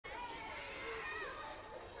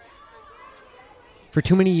For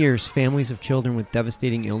too many years, families of children with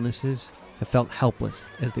devastating illnesses have felt helpless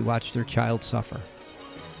as they watch their child suffer.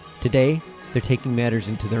 Today, they're taking matters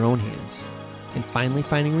into their own hands and finally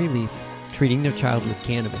finding relief treating their child with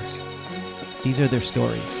cannabis. These are their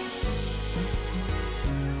stories.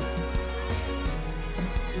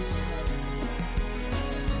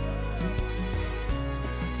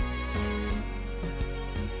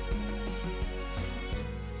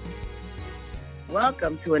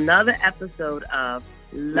 Welcome to another episode of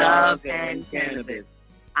Love and Cannabis.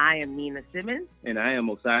 I am Nina Simmons. And I am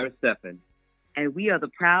Osiris Stephan. And we are the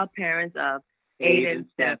proud parents of Aiden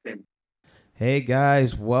Stephan. Hey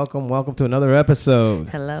guys, welcome to another episode.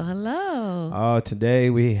 Hello. Today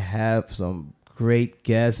we have some great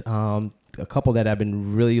guests, a couple that I've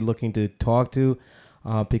been really looking to talk to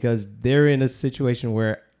because they're in a situation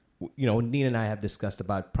where, you know, Nina and I have discussed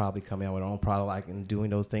about probably coming out with our own product like and doing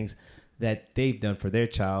those things that they've done for their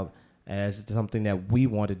child as something that we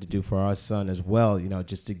wanted to do for our son as well, you know,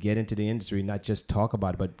 just to get into the industry, not just talk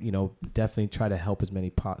about it, but, you know, definitely try to help as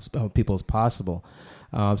many people as possible.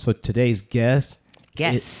 So today's guest.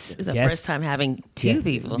 Yes, it's the first time having two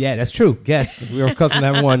people. Yeah, that's true. Guest. We were accustomed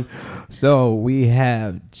to have one. So we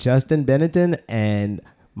have Justin Benetton and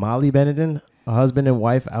Molly Benetton, a husband and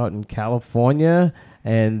wife out in California,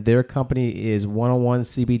 and their company is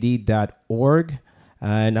 101cbd.org.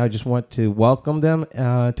 And I just want to welcome them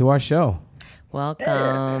to our show.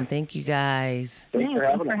 Welcome. Thank you, guys. Thanks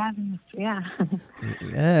for having us. Yeah.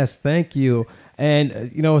 Yes, thank you.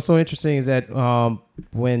 And, you know, what's so interesting is that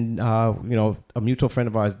when, you know, a mutual friend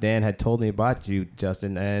of ours, Dan, had told me about you,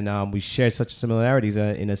 Justin, and we shared such similarities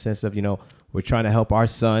in a sense of, you know, we're trying to help our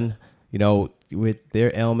son, you know, with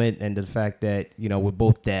their ailment and the fact that, you know, we're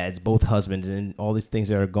both dads, both husbands, and all these things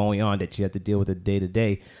that are going on that you have to deal with it day to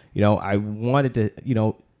day. You know, I wanted to, you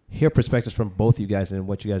know, hear perspectives from both of you guys and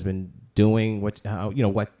what you guys been doing, how, you know,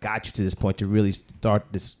 what got you to this point to really start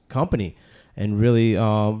this company and really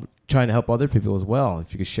trying to help other people as well.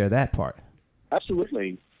 If you could share that part.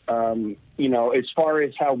 Absolutely. You know, as far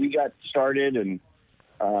as how we got started and,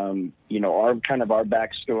 you know, our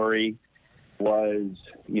backstory was,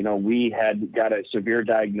 you know, we had got a severe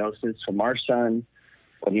diagnosis from our son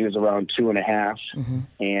when he was around 2.5. Mm-hmm.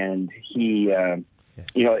 And he, yes.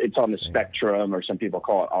 You know, it's on the spectrum, or some people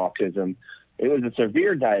call it autism. It was a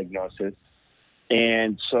severe diagnosis.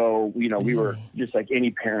 And so, you know, we were just like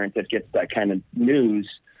any parent that gets that kind of news,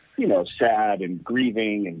 you know, sad and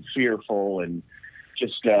grieving and fearful and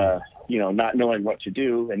just, you know, not knowing what to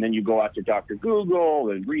do. And then you go out to Dr.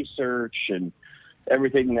 Google and research and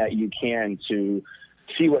everything that you can to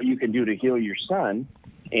see what you can do to heal your son.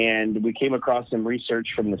 And we came across some research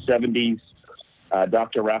from the 70s,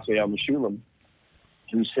 Dr. Raphael Mechoulam,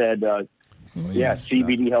 who said,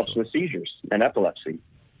 CBD helps with seizures and epilepsy.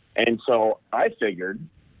 And so I figured,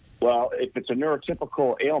 well, if it's a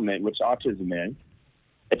neurotypical ailment, which autism is,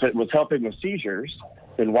 if it was helping with seizures,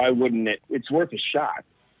 then why wouldn't it? It's worth a shot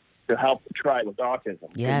to help try it with autism.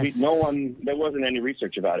 Yes. There wasn't any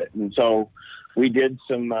research about it. And so we did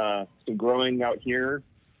some growing out here,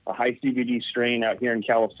 a high CBD strain out here in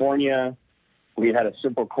California. We had a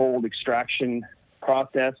simple cold extraction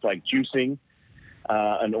process like juicing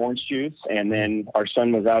an orange juice. And then our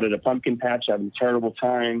son was out at a pumpkin patch having a terrible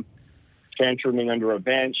time, tantruming under a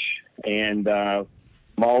bench. And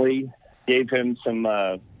Molly gave him some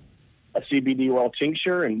a CBD oil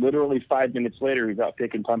tincture, and literally 5 minutes later, he's out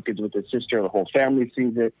picking pumpkins with his sister. The whole family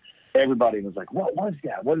sees it. Everybody was like, "What was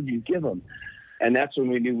that? What did you give him?" And that's when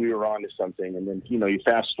we knew we were on to something. And then, you know, you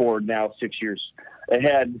fast forward now 6 years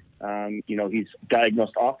ahead, you know, he's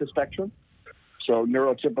diagnosed off the spectrum. So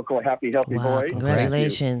neurotypical, happy, healthy boy.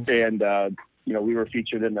 Congratulations. And, you know, we were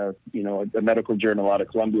featured in a medical journal out of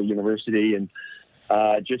Columbia University. And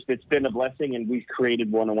just it's been a blessing. And we've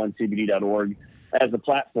created 101cbd.org as a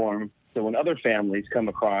platform. So when other families come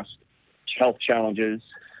across health challenges,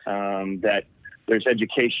 that there's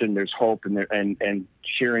education, there's hope, and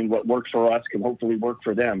sharing what works for us can hopefully work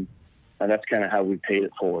for them. And that's kind of how we paid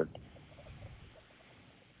it forward.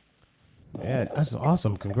 Yeah, that's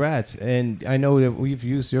awesome. Congrats. And I know that we've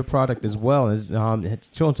used your product as well. It's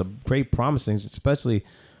shown some great promising, especially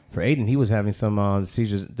for Aiden. He was having some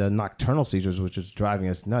seizures, the nocturnal seizures, which was driving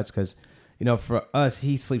us nuts because, you know, for us,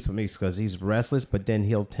 he sleeps with me because he's restless, but then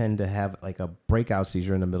he'll tend to have like a breakout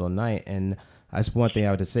seizure in the middle of the night. And that's one thing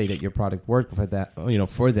I would say that your product worked for that,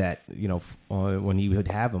 when he would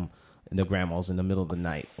have them in the grandmas in the middle of the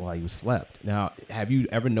night while you slept. Now, have you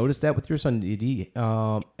ever noticed that with your son? Did he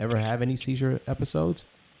ever have any seizure episodes?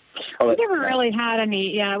 We never really had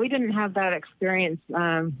any. Yeah, we didn't have that experience,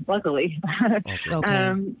 luckily.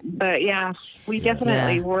 Okay. But yeah, we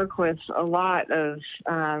definitely work with a lot of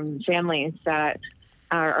families that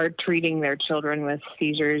are treating their children with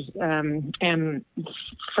seizures, and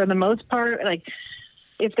for the most part, like,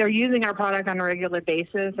 if they're using our product on a regular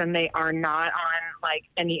basis and they are not on like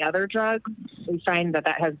any other drug, we find that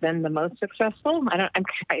has been the most successful.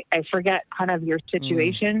 I forget kind of your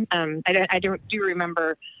situation. I do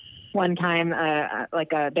remember one time,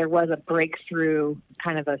 there was a breakthrough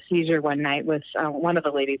kind of a seizure one night with one of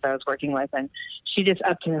the ladies I was working with, and she just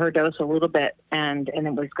upped her dose a little bit and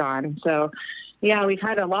it was gone. So yeah, we've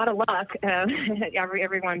had a lot of luck.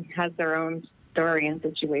 Everyone has their own story and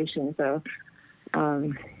situation. So,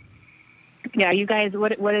 yeah, you guys,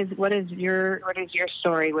 what is your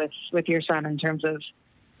story with your son in terms of,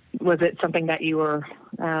 was it something that you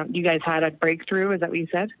guys had a breakthrough? Is that what you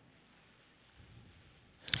said?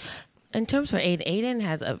 In terms of Aiden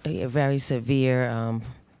has a very severe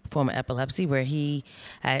form of epilepsy where we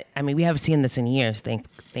haven't seen this in years,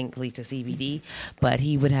 thankfully to CBD, but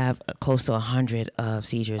he would have close to 100 of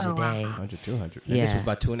seizures a day. 100, 200. Yeah. And this was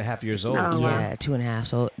about 2.5 years old. Oh, yeah, 2.5.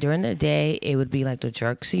 So during the day, it would be like the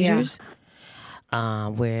jerk seizures,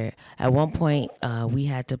 where at one point we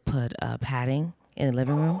had to put padding in the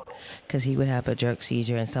living room because he would have a jerk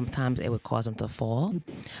seizure, and sometimes it would cause him to fall.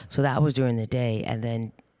 So that was during the day, and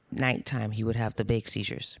then nighttime he would have the big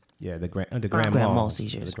seizures. Yeah, the grand mal mal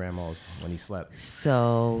seizures. The grand mals when he slept.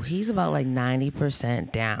 So he's about like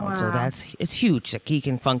 90% down. Wow. So it's huge. Like, he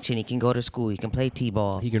can function. He can go to school. He can play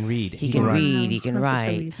t-ball. He can read. He can read. He can That's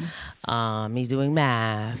write. amazing. He's doing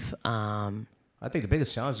math. I think the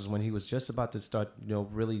biggest challenge is when he was just about to start,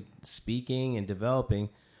 really speaking and developing.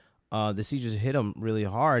 The seizures hit him really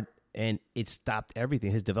hard, and it stopped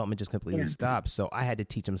everything. His development just completely stopped. So I had to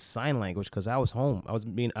teach him sign language because I was home.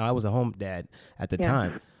 I was a home dad at the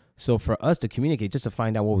time. So for us to communicate, just to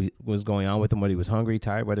find out what was going on with him, whether he was hungry,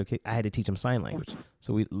 tired, I had to teach him sign language.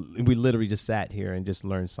 So we literally just sat here and just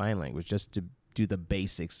learned sign language just to do the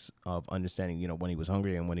basics of understanding, when he was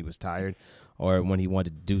hungry and when he was tired or when he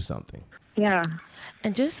wanted to do something. Yeah.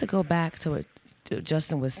 And just to go back to what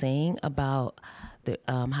Justin was saying about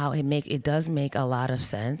how it does make a lot of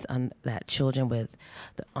sense on that children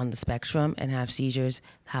on the spectrum and have seizures,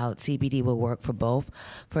 how CBD will work for both.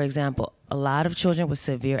 For example, a lot of children with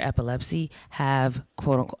severe epilepsy have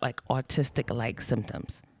quote unquote like autistic-like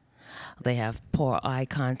symptoms. They have poor eye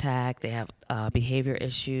contact. They have behavior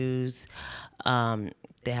issues.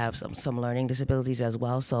 They have some learning disabilities as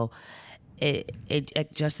well. So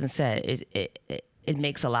it Justin said it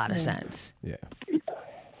makes a lot of sense. Yeah.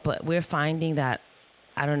 But we're finding that,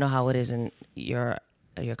 I don't know how it is in your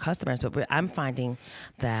customers, but I'm finding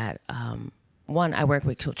that, one, I work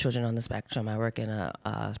with children on the spectrum. I work in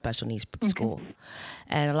a special needs school.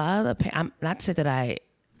 And a lot of not to say that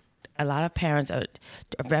a lot of parents are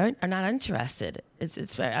not interested.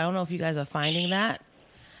 It's very, I don't know if you guys are finding that,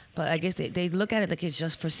 but I guess they look at it like it's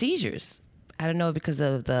just for seizures. I don't know, because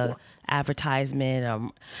of the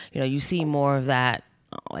advertisement, you see more of that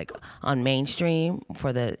like on mainstream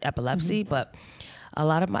for the epilepsy, but a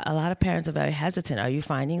lot of parents are very hesitant. Are you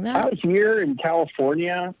finding that? Out here in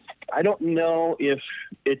California, I don't know if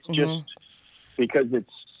it's just because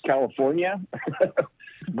it's California,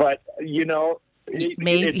 but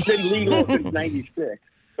Maybe. It's been legal since '96,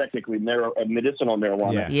 technically, medicinal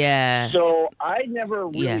marijuana. Yeah. So I never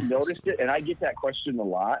really noticed it, and I get that question a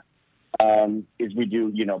lot. Is we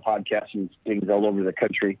do, podcasts and things all over the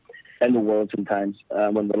country and the world sometimes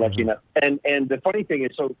when we're lucky enough. And the funny thing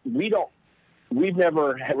is, so we've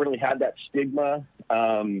never really had that stigma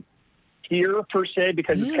here per se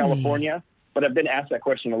because it's California. But I've been asked that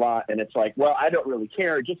question a lot, and it's like, well, I don't really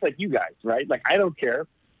care, just like you guys, right? Like, I don't care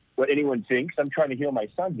what anyone thinks. I'm trying to heal my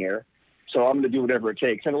son here, so I'm going to do whatever it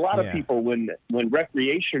takes. And a lot of people, when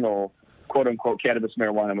recreational, quote unquote, cannabis,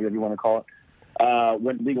 marijuana, whatever you want to call it,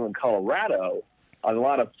 went legal in Colorado, a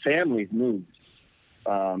lot of families moved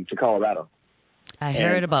to Colorado. I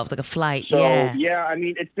heard about like a flight. So I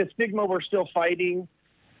mean, it's the stigma we're still fighting.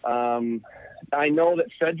 I know that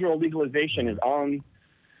federal legalization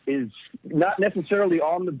is not necessarily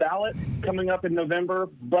on the ballot coming up in November,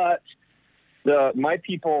 but my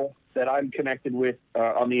people that I'm connected with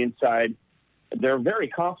on the inside, they're very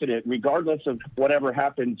confident, regardless of whatever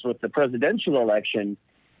happens with the presidential election,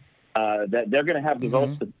 that they're going to have the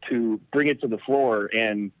votes to bring it to the floor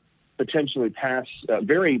and potentially pass,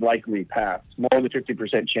 very likely pass, more than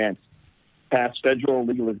 50% chance, pass federal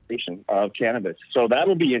legalization of cannabis. So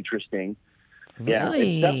that'll be interesting. Yeah,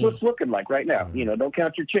 Really? that's what it's looking like right now. Don't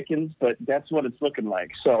count your chickens, but that's what it's looking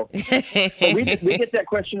like. So we get that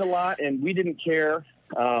question a lot, and we didn't care.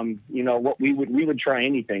 What we would try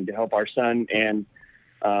anything to help our son, and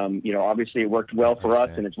obviously it worked well for us,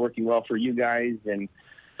 and it's working well for you guys. And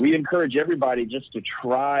we encourage everybody just to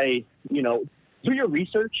try, do your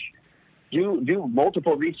research, do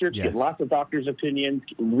multiple research, get lots of doctors' opinions,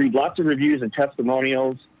 read lots of reviews and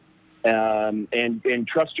testimonials. And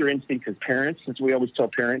trust your instincts as parents, as we always tell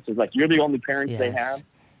parents, is like, you're the only parents they have,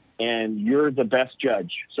 and you're the best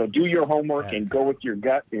judge. So do your homework and go with your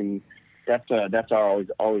gut, and that's always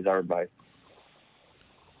our advice.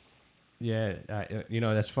 Yeah,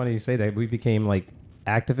 that's funny you say that. We became like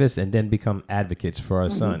activists and then become advocates for our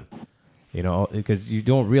son. Because you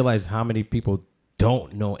don't realize how many people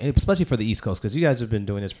don't know, and especially for the East Coast, because you guys have been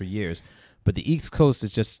doing this for years. But the East Coast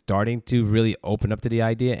is just starting to really open up to the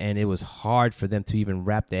idea, and it was hard for them to even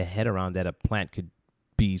wrap their head around that a plant could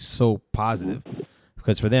be so positive.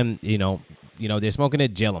 Because for them, they're smoking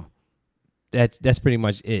it, jail them. That's pretty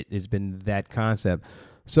much it. It's been that concept.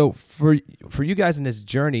 So for you guys in this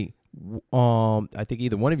journey, I think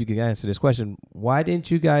either one of you can answer this question. Why didn't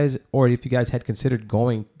you guys, or if you guys had considered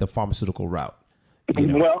going the pharmaceutical route?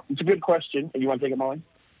 Well, it's a good question. You want to take it, Molly?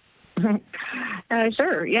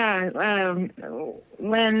 Sure. Yeah.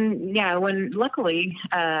 When luckily,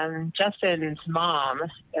 Justin's mom,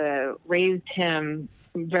 raised him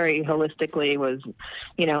very holistically, was,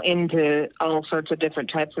 into all sorts of different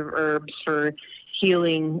types of herbs for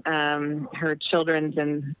healing, her children's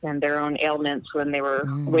and their own ailments when they were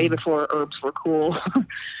way before herbs were cool.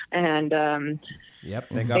 And, yep.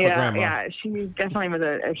 Thank God for grandma. Yeah. She definitely was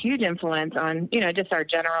a huge influence on, just our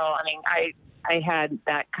general, I had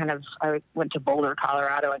that I went to Boulder,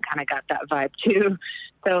 Colorado, and kind of got that vibe too.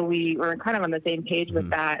 So we were kind of on the same page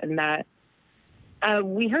with that, and that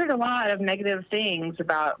we heard a lot of negative things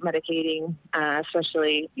about medicating,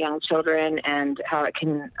 especially young children, and how it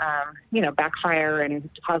can, backfire and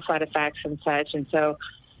cause side effects and such. And so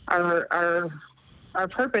our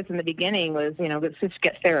purpose in the beginning was, let's just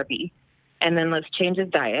get therapy, and then let's change his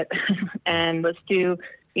diet, and let's do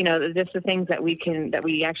just the things that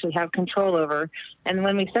we actually have control over. And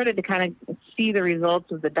when we started to kind of see the results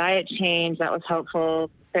of the diet change, that was helpful.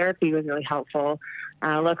 Therapy was really helpful.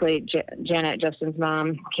 Luckily, Janet, Justin's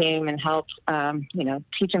mom, came and helped,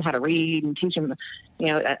 teach him how to read and teach him,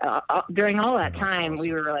 during all that time,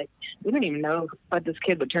 we were like, we didn't even know what this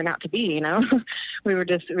kid would turn out to be, we were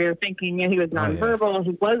thinking he was nonverbal.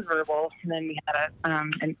 He was verbal. And then we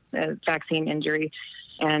had a vaccine injury.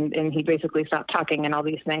 And he basically stopped talking and all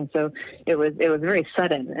these things. So it was very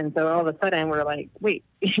sudden. And so all of a sudden we're like, wait,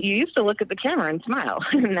 you used to look at the camera and smile,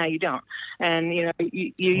 and now you don't. And,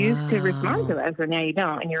 you used to respond to us, and now you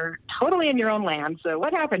don't. And you're totally in your own land. So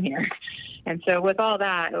what happened here? And so with all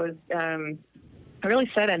that, it was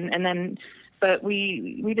really sudden. And then, but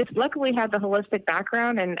we just luckily had the holistic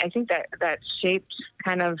background. And I think that shaped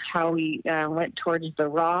kind of how we went towards the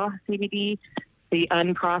raw CBD, the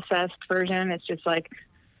unprocessed version. It's just like,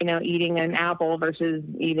 eating an apple versus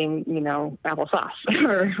eating, applesauce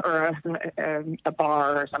or a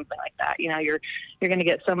bar or something like that. You're going to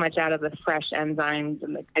get so much out of the fresh enzymes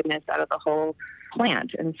and the goodness out of the whole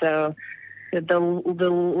plant. And so the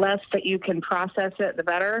less that you can process it, the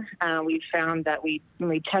better. We found that we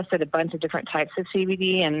tested a bunch of different types of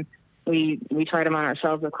CBD, and we tried them on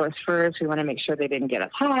ourselves, of course, first. We want to make sure they didn't get us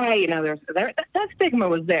high. That stigma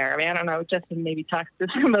was there. I don't know, Justin maybe talks to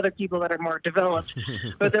some other people that are more developed,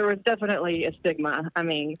 but there was definitely a stigma.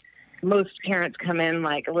 Most parents come in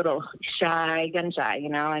like a little gun shy,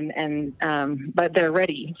 but they're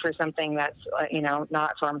ready for something that's,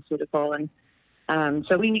 not pharmaceutical. And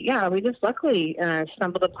so we just luckily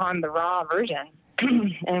stumbled upon the raw version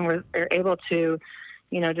and we're able to,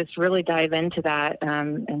 just really dive into that.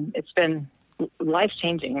 And it's been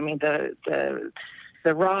life-changing.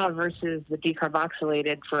 The raw versus the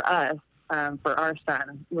decarboxylated for us, for our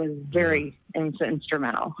son, was very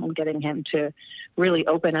instrumental in getting him to really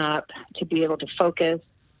open up, to be able to focus,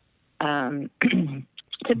 to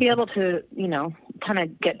be able to, kind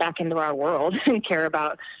of get back into our world and care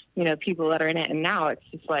about, people that are in it. And now it's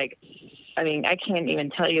just like, I can't even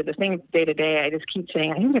tell you the things day to day. I just keep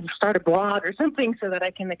saying, I need to start a blog or something so that I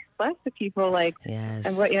can express to people,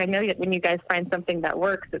 and what, I know that when you guys find something that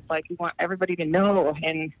works, it's like you want everybody to know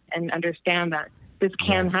and understand that this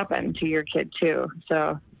can happen to your kid too.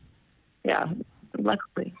 So,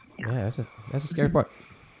 luckily. Yeah, that's a scary part.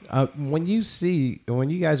 When you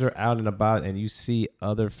guys are out and about and you see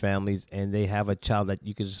other families and they have a child that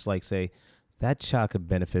you could just say, that child could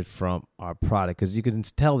benefit from our product, because you can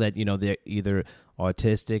tell that, they're either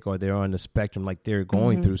autistic or they're on the spectrum, like they're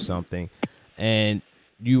going through something. And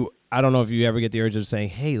I don't know if you ever get the urge of saying,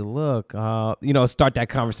 hey, look, start that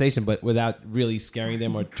conversation, but without really scaring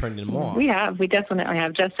them or turning them off. We definitely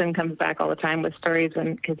have. Justin comes back all the time with stories,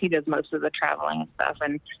 and because he does most of the traveling and stuff.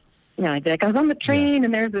 And, he'd be like, I was on the train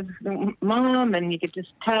and there's this mom, and you could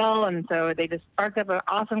just tell. And so they just sparked up an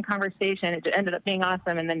awesome conversation. It ended up being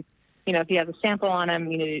awesome. And then, if you have a sample on them,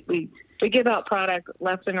 we give out product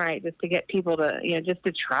left and right just to get people to, just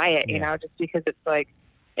to try it, just because it's like,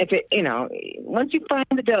 if it, once you find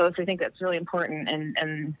the dose, I think that's really important.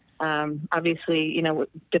 And obviously,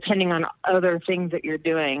 depending on other things that you're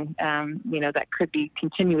doing, that could be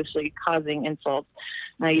continuously causing insults.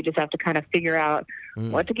 You just have to kind of figure out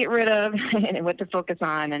what to get rid of and what to focus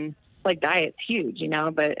on. And like diet's huge,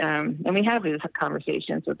 but, and we have these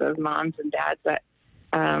conversations with those moms and dads that,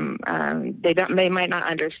 they might not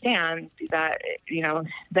understand that,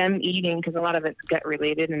 them eating, because a lot of it's gut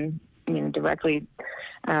related and, directly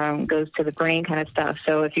goes to the brain kind of stuff.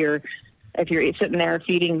 So if you're sitting there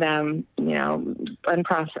feeding them,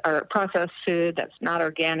 unprocessed or processed food that's not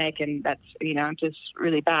organic and that's, just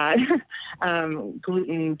really bad,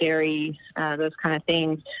 gluten, dairy, those kind of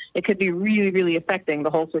things, it could be really, really affecting the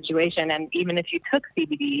whole situation. And even if you took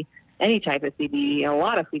CBD, any type of CBD, a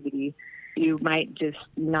lot of CBD, you might just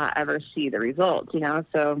not ever see the results,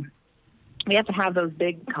 So we have to have those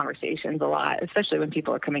big conversations a lot, especially when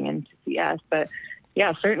people are coming in to see us. But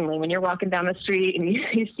yeah, certainly when you're walking down the street and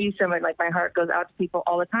you see someone, like my heart goes out to people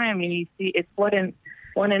all the time, and you see it's one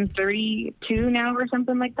in 2 now or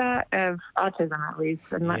something like that of autism, at least.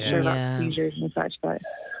 I'm not sure about seizures and such, but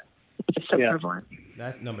it's so prevalent.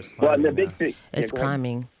 That number's climbing. Well, the big thing, it's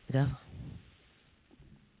climbing.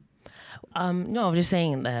 No, I'm just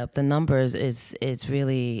saying that the numbers is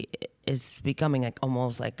becoming like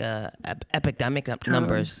almost like a epidemic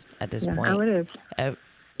numbers at this point. Oh, it is.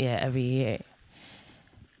 Every year.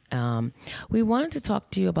 We wanted to talk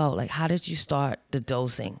to you about like how did you start the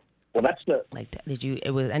dosing? Well, that's the did you?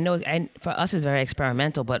 It was, I know, and for us it's very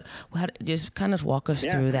experimental, but just kind of walk us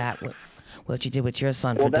through that. What you did with your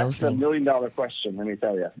son for dosing. Well, that's the $1 million question, let me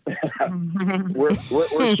tell you. we're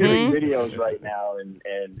shooting videos right now, and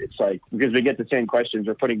it's like, because we get the same questions,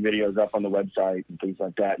 we're putting videos up on the website and things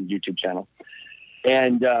like that, and YouTube channel.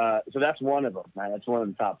 And so that's one of them. Right? That's one of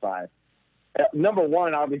the top 5. Number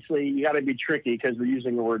one, obviously, you got to be tricky because we're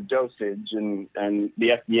using the word dosage, and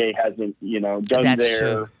the FDA hasn't, done That's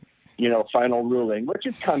their, true. final ruling, which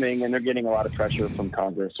is coming, and they're getting a lot of pressure from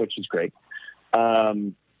Congress, which is great.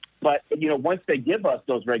 But, once they give us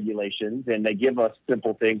those regulations and they give us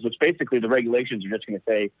simple things, which basically the regulations are just going to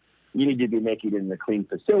say, you need to be making it in a clean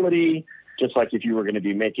facility, just like if you were going to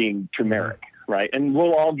be making turmeric, right? And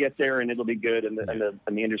we'll all get there and it'll be good. And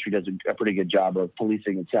the industry does a pretty good job of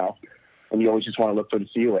policing itself. And you always just want to look for the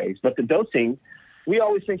COAs. But the dosing, we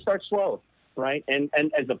always say start slow, right? And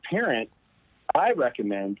as a parent, I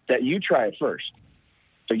recommend that you try it first.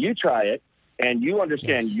 So you try it. And you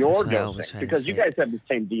understand your dosing, because you guys have the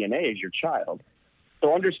same DNA as your child.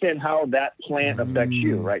 So understand how that plant affects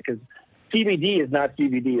you, right? Because CBD is not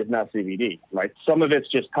CBD, right? Some of it's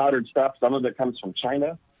just powdered stuff. Some of it comes from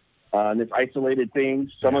China, and it's isolated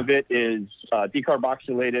things. Some of it is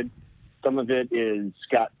decarboxylated. Some of it is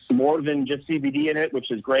got more than just CBD in it,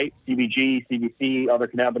 which is great. CBG, CBC, other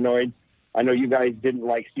cannabinoids. I know you guys didn't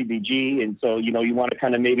like CBG, and so, you want to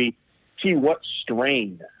kind of maybe see what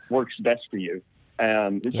strain works best for you.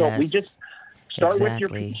 So we just start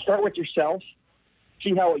with yourself,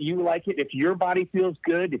 see how you like it. If your body feels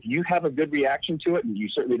good, if you have a good reaction to it, and you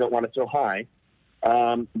certainly don't want to feel high,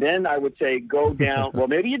 then I would say go down. Well,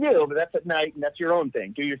 maybe you do, but that's at night, and that's your own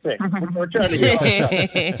thing. Do your thing. We're trying to get all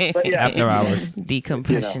stuff. But after hours,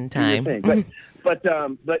 decompression time. But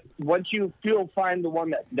once you find the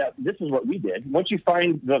one that this is what we did. Once you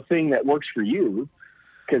find the thing that works for you.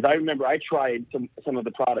 Because I remember I tried some of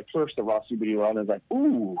the product first, the raw CBD oil, and I was like,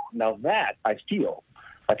 ooh, now that I feel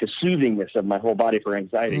like a soothingness of my whole body for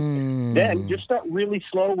anxiety. Then just start really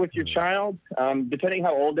slow with your child, depending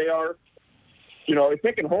how old they are. If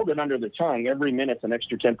they can hold it under the tongue, every minute's an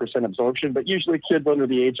extra 10% absorption, but usually kids under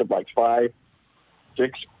the age of like 5,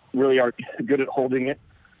 6 really aren't good at holding it.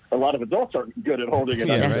 A lot of adults aren't good at holding it.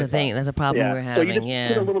 That's the thing. That's a problem we're having. So you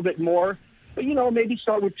just put a little bit more. But, maybe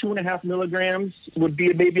start with 2.5 milligrams would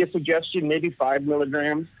be maybe a suggestion, maybe 5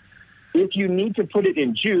 milligrams. If you need to put it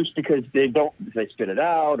in juice because they spit it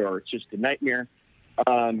out or it's just a nightmare,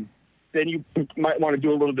 then you might want to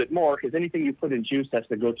do a little bit more, because anything you put in juice has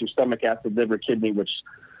to go through stomach acid, liver, kidney, which,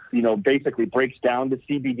 basically breaks down the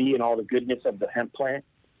CBD and all the goodness of the hemp plant.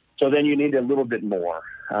 So then you need a little bit more.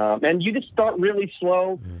 And you just start really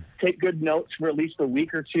slow, take good notes for at least a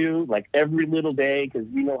week or two, like every little day, because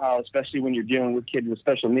you know how, especially when you're dealing with kids with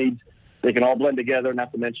special needs, they can all blend together,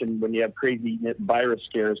 not to mention when you have crazy virus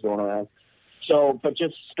scares going around. So, but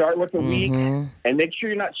just start with a week and make sure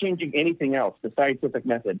you're not changing anything else, the scientific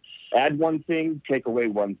method. Add one thing, take away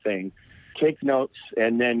one thing. Take notes,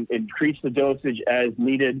 and then increase the dosage as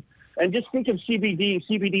needed. And just think of CBD.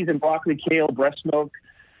 CBD's in broccoli, kale, breast milk.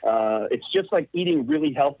 It's just like eating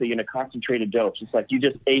really healthy in a concentrated dose. It's like you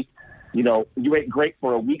just ate, you ate great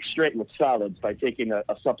for a week straight with solids by taking a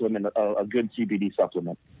supplement, a good CBD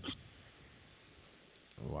supplement.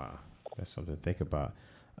 Wow, that's something to think about.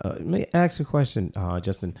 Let me ask you a question,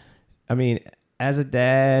 Justin. I mean, as a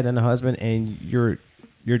dad and a husband, and you're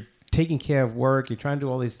taking care of work, you're trying to do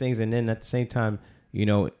all these things, and then at the same time,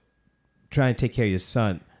 trying to take care of your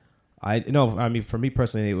son. For me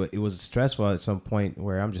personally, it was stressful at some point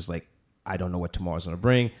where I'm just like, I don't know what tomorrow's going to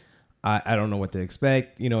bring. I don't know what to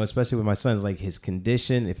expect, especially with my son's like his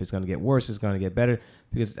condition. If it's going to get worse, it's going to get better,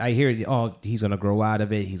 because I hear, he's going to grow out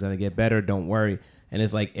of it. He's going to get better. Don't worry. And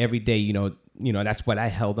it's like every day, that's what I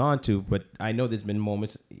held on to. But I know there's been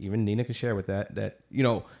moments, even Nina can share with that,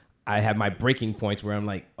 I have my breaking points where I'm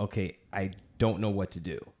like, okay, I don't know what to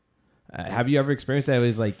do. Have you ever experienced that? It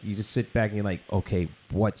was like you just sit back and you're like, okay,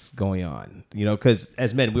 what's going on? Because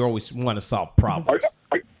as men, we always want to solve problems.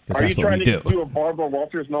 Are you trying to do a Barbara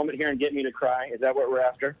Walters moment here and get me to cry? Is that what we're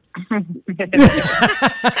after?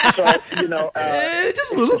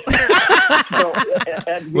 Just a little.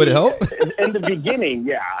 Would it help? In the beginning,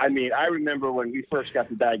 yeah. I mean, I remember when we first got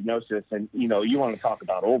the diagnosis, and you want to talk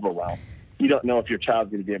about overwhelm. You don't know if your child's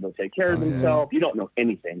going to be able to take care of himself. You don't know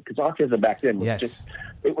anything, because autism back then was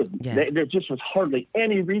there just was hardly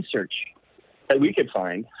any research that we could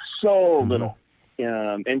find. So little.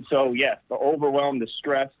 And so, yes, the overwhelm, the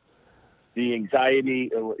stress, the anxiety,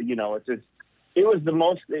 it was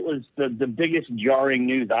the biggest jarring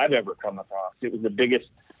news I've ever come across. It was the biggest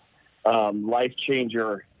life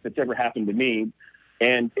changer that's ever happened to me.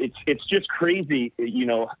 And it's just crazy,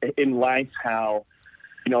 in life how,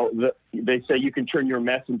 they say you can turn your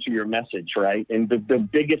mess into your message, right? And the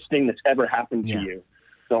biggest thing that's ever happened to you,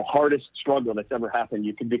 the hardest struggle that's ever happened,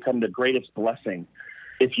 you can become the greatest blessing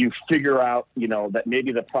if you figure out, that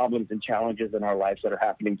maybe the problems and challenges in our lives that are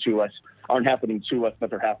happening to us aren't happening to us,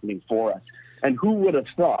 but they're happening for us. And who would have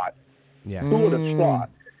thought, who would have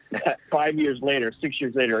thought that 5 years later, 6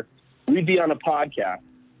 years later, we'd be on a podcast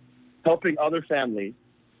helping other families,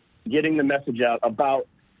 getting the message out about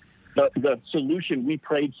the solution we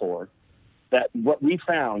prayed for, that what we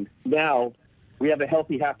found, now we have a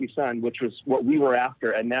healthy, happy son, which was what we were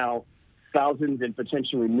after. And now thousands and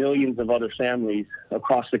potentially millions of other families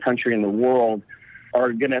across the country and the world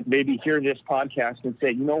are going to maybe hear this podcast and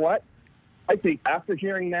say, you know what? I think after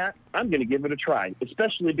hearing that, I'm going to give it a try,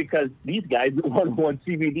 especially because these guys at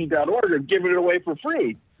 101cbd.org are giving it away for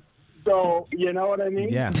free. So, you know what I mean?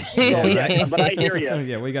 Yeah. But I hear you.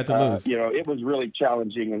 Yeah, we got to lose. It was really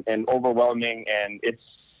challenging and overwhelming, and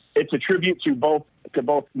it's a tribute to both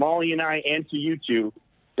Molly and I and to you two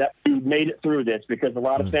that you made it through this, because a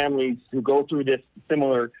lot of families who go through this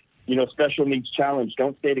similar, special needs challenge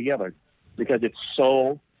don't stay together because it's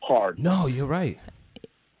so hard. No, you're right.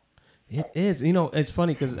 It is. It's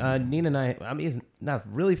funny because Nina and I mean, it's not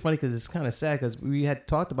really funny because it's kind of sad, because we had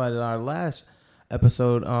talked about it in our last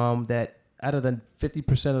episode, that out of the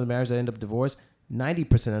 50% of the marriages that end up divorced,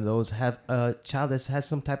 90% of those have a child that has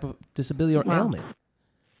some type of disability or ailment.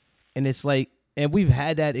 And it's like, and we've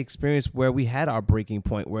had that experience where we had our breaking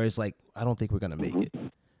point where it's like, I don't think we're going to make it.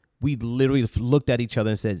 We literally looked at each other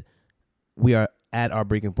and said, we are at our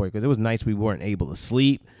breaking point, because it was nights we weren't able to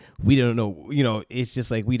sleep. We didn't know, it's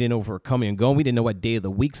just like we didn't know if we were coming and going. We didn't know what day of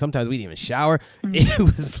the week. Sometimes we didn't even shower. It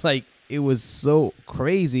was like, it was so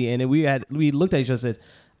crazy. And we looked at each other and said,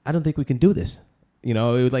 I don't think we can do this. It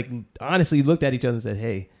was like, honestly, looked at each other and said,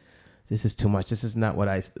 hey, this is too much. This is not what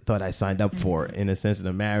I thought I signed up for, in a sense of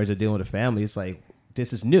a marriage or dealing with a family. It's like,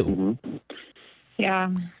 this is new.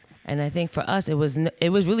 Yeah. And I think for us, it was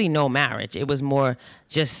really no marriage. It was more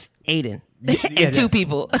just Aiden and two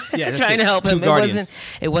people trying to help him. Guardians.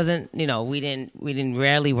 It wasn't. We didn't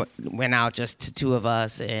rarely went out just to two of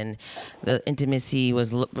us, and the intimacy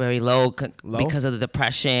was very low because of the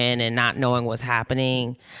depression and not knowing what's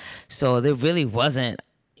happening. So there really wasn't,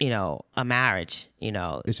 a marriage.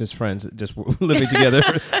 It's just friends, just living together.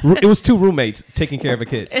 It was two roommates taking care of a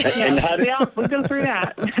kid. And we'll go through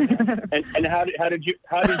that. and how did you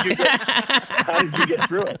get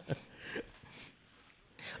through it?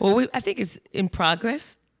 Well, I think it's in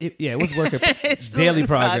progress. It was work It's daily still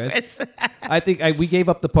progress. I think we gave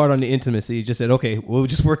up the part on the intimacy. Just said, okay, we'll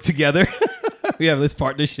just work together. We have this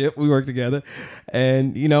partnership. We work together,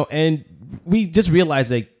 and and we just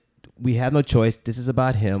realized like we have no choice. This is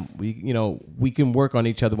about him. We can work on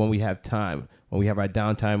each other when we have time. When we have our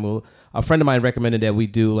downtime, a friend of mine recommended that we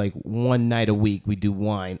do like one night a week. We do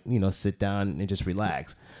wine. Sit down and just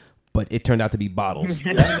relax. But it turned out to be bottles.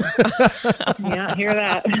 Yeah, hear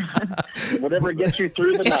that. Whatever gets you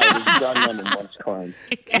through the night, as John Lennon once claimed.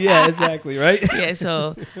 Yeah, exactly, right? Yeah,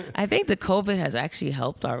 so I think the COVID has actually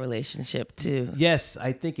helped our relationship too. Yes,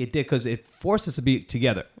 I think it did because it forced us to be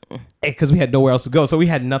together because we had nowhere else to go. So we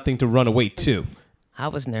had nothing to run away to. I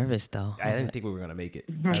was nervous though. I didn't think we were going to make it.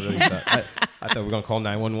 I really thought. I thought we were going to call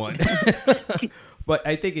 911. But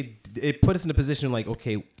I think it put us in a position like,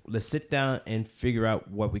 okay, let's sit down and figure out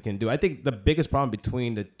what we can do. I think the biggest problem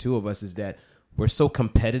between the two of us is that we're so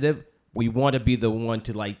competitive. We want to be the one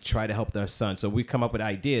to like try to help our son. So we come up with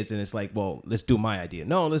ideas and it's like, well, let's do my idea.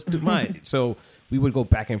 No, let's do my idea. So we would go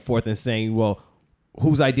back and forth and saying, well,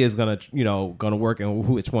 whose idea is going to work and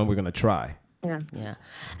which one we're going to try. Yeah.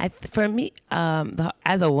 For me,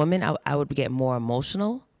 as a woman, I would get more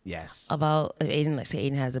emotional. Yes. About Aiden, like say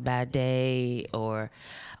Aiden has a bad day, or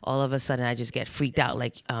all of a sudden I just get freaked out.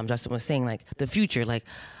 Like Justin was saying, like the future, like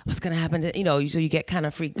what's gonna happen to so you get kind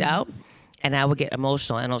of freaked out, and I would get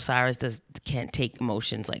emotional. And Osiris can't take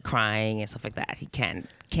emotions like crying and stuff like that. He can't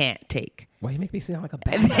take. Why you make me sound like a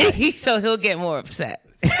bad guy? So he'll get more upset.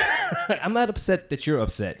 I'm not upset that you're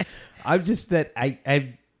upset. I'm just that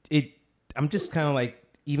I'm just kind of like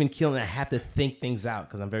even killing. I have to think things out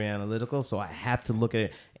because I'm very analytical. So I have to look at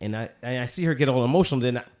it, and I see her get all emotional.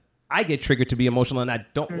 Then I get triggered to be emotional, and I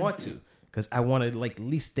don't want to because I want to like at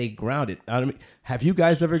least stay grounded. Have you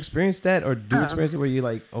guys ever experienced that, or do experience it where you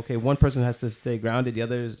like, okay, one person has to stay grounded, the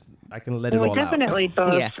others I can let it all out. We definitely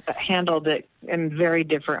both handled it in very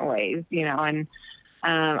different ways, and.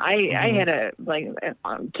 I had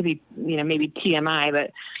to be, maybe TMI,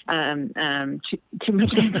 but too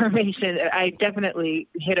much information. I definitely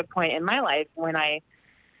hit a point in my life when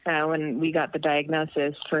we got the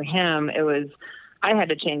diagnosis for him. I had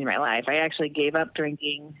to change my life. I actually gave up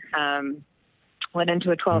drinking, went into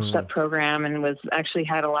a 12-step program, and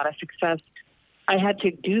had a lot of success. I had to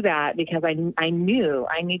do that because I knew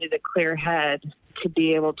I needed a clear head to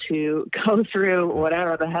be able to go through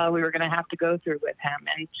whatever the hell we were going to have to go through with him.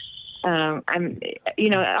 And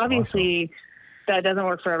obviously awesome. That doesn't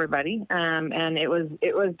work for everybody. And it was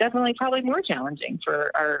definitely probably more challenging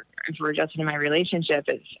for Justin and my relationship.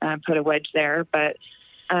 It's put a wedge there, but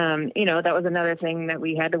that was another thing that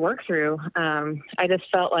we had to work through. I just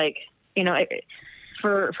felt like,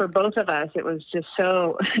 for both of us, it was just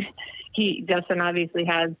so Justin obviously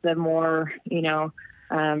has the more,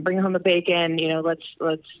 bring home the bacon, let's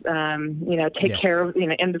take care of,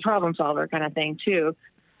 and the problem solver kind of thing too.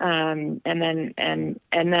 And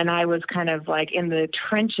then I was kind of like in the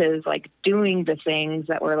trenches, like doing the things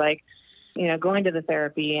that were like, going to the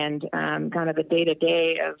therapy and kind of the day to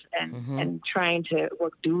day of and trying to,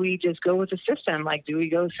 do we just go with the system? Like, do we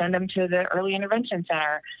go send them to the early intervention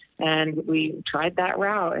center? And we tried that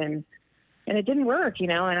route and it didn't work,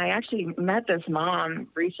 and I actually met this mom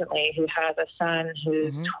recently who has a son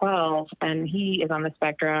who's 12 and he is on the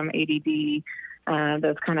spectrum, ADD,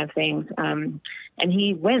 those kind of things. And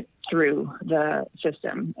he went through the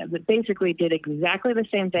system, but basically did exactly the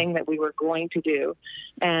same thing that we were going to do.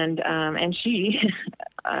 And she,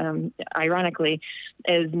 ironically,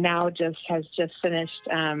 has just finished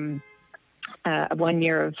 1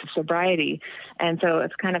 year of sobriety. And so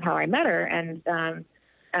it's kind of how I met her. And,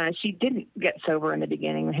 she didn't get sober in the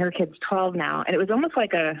beginning. Her kid's 12 now. And it was almost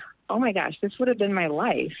like oh my gosh, this would have been my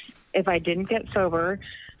life if I didn't get sober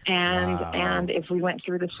and if we went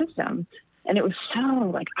through the system. And it was so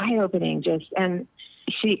like eye-opening and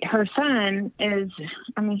her son is,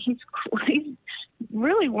 he's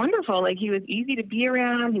really wonderful. Like he was easy to be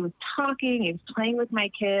around. He was talking, he was playing with my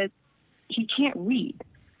kids. He can't read.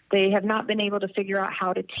 They have not been able to figure out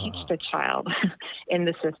how to teach the child in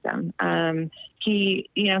the system. He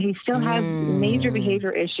still has major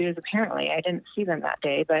behavior issues. Apparently, I didn't see them that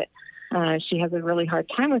day, but she has a really hard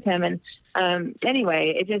time with him. And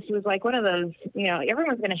anyway, it just was like one of those.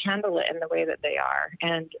 Everyone's going to handle it in the way that they are,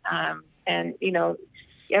 and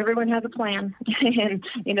everyone has a plan, and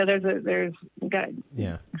there's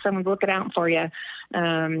someone's looking out for you,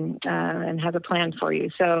 and has a plan for you.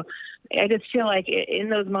 So I just feel like in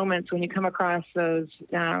those moments when you come across those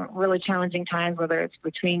really challenging times, whether it's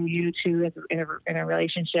between you two in a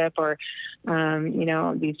relationship or,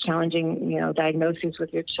 these challenging, diagnoses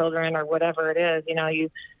with your children or whatever it is, you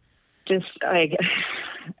just like,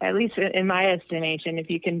 at least in my estimation, if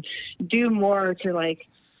you can do more to like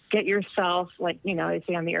get yourself, like, you know, they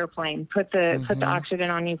say on the airplane, put the oxygen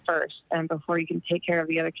on you first, and before you can take care of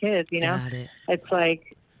the other kids, you know. Got it. It's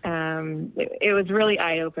like it was really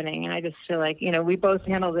eye-opening, and I just feel like, you know, we both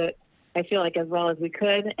handled it, I feel like, as well as we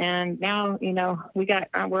could. And now, you know,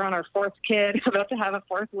 we're on our fourth kid, about to have a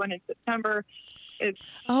fourth one in September. It's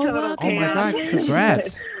wow, oh my God,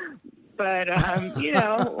 congrats. But you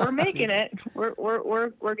know, we're making it.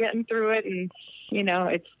 We're getting through it, and you know,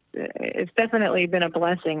 it's definitely been a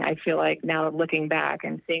blessing. I feel like now, looking back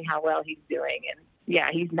and seeing how well he's doing, and yeah,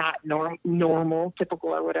 he's not normal, typical,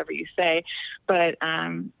 or whatever you say, but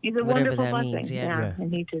he's a wonderful blessing. Means, yeah.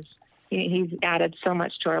 And he's added so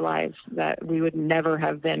much to our lives that we would never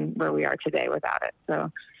have been where we are today without it.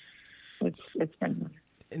 So it's been.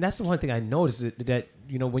 And that's the one thing I noticed that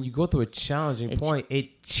you know, when you go through a challenging point,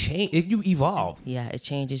 you evolve. Yeah, it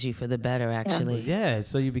changes you for the better, actually. Yeah,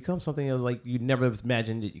 so you become something else like you never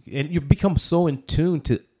imagined, and you become so in tune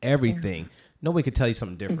to everything. Nobody could tell you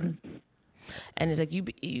something different. Mm-hmm. And it's like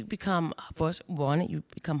you become, first one, you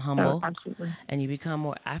become humble, absolutely, and you become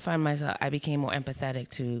more. I became more empathetic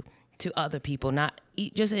to other people, not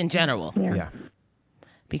just in general. Yeah.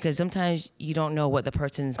 Because sometimes you don't know what the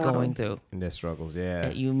person's going through. And their struggles,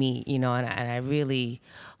 that you meet, you know, and I really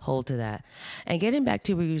hold to that. And getting back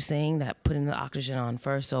to what you were saying, that putting the oxygen on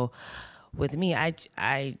first. So with me,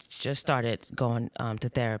 I just started going to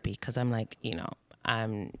therapy because I'm like, you know,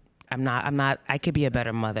 I'm not, I could be a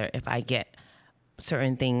better mother if I get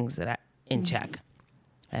certain things that in check.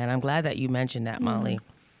 And I'm glad that you mentioned that, Molly,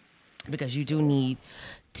 because you do need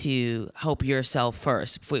to help yourself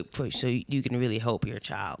first so you can really help your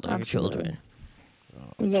child or your children.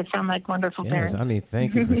 You guys sound like wonderful parents. I mean,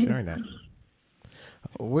 thank you for sharing that.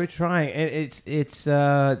 We're trying, and it's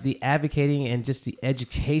the advocating and just the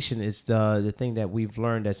education is the thing that we've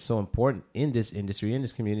learned that's so important in this industry, in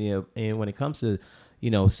this community, and when it comes to,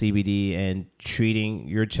 you know, CBD and treating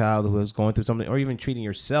your child who is going through something, or even treating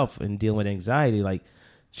yourself and dealing with anxiety, like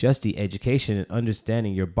just the education and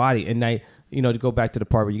understanding your body. And you know, to go back to the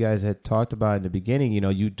part where you guys had talked about in the beginning, you know,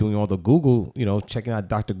 you doing all the Google, you know, checking out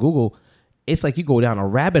Dr. Google, it's like you go down a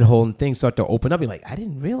rabbit hole and things start to open up. You're like, I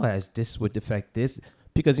didn't realize this would affect this.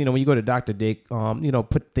 Because, you know, when you go to doctor, they, you know,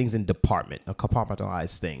 put things in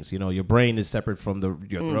compartmentalize things. You know, your brain is separate from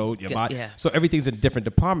your throat, your body. Yeah. So everything's in different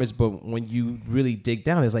departments. But when you really dig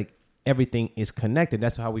down, it's like everything is connected.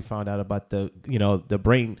 That's how we found out about the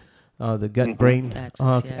brain, the gut-brain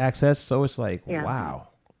access. So it's like, wow.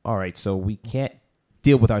 All right, so we can't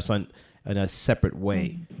deal with our son in a separate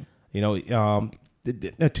way. You know,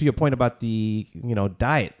 to your point about the, you know,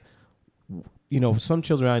 diet, you know, some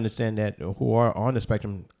children, I understand that, who are on the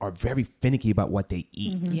spectrum are very finicky about what they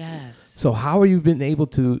eat. Yes. So how have you been able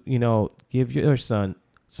to, you know, give your son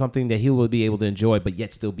something that he will be able to enjoy, but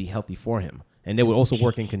yet still be healthy for him? And they would also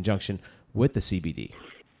work in conjunction with the CBD.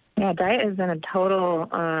 Yeah, diet has been a total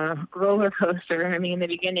roller coaster. I mean, in the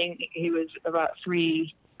beginning, he was about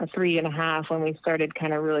 3.5 when we started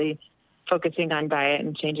kind of really focusing on diet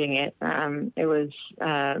and changing it. It was,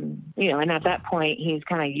 you know, and at that point, he's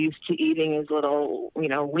kind of used to eating his little, you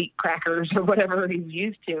know, wheat crackers or whatever he's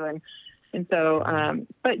used to. And so,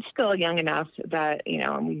 but still young enough that, you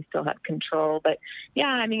know, and we still had control. But yeah,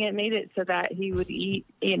 I mean, it made it so that he would eat,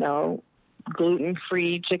 you know,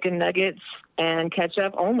 gluten-free chicken nuggets and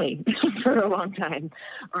ketchup only for a long time,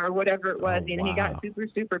 or whatever it was. You know, he got super,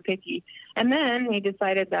 super picky. And then he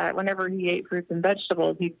decided that whenever he ate fruits and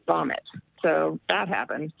vegetables, he'd vomit. So that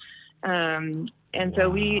happened. And so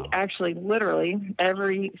we actually literally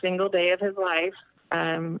every single day of his life,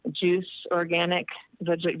 juice, organic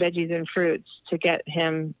veggies and fruits to get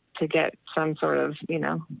him to get some sort of, you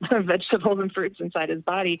know, vegetables and fruits inside his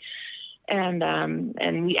body. And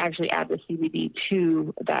we actually add the CBD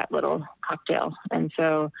to that little cocktail. And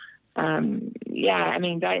so, yeah, I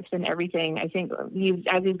mean, diet's been everything. I think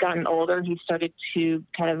as he's gotten older, he started to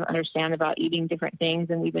kind of understand about eating different things.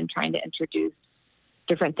 And we've been trying to introduce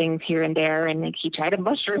different things here and there. And like, he tried a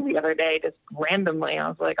mushroom the other day, just randomly. I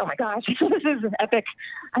was like, oh my gosh, this is epic.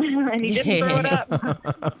 And he didn't throw it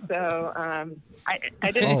up. So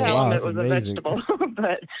I didn't tell him it was amazing. A vegetable,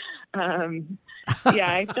 but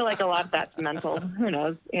yeah, I feel like a lot of that's mental. Who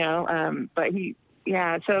knows, you know? But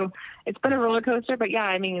so it's been a roller coaster. But yeah,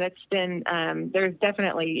 I mean, that's been there's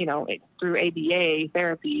definitely, you know, through ABA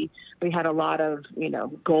therapy, we had a lot of, you know,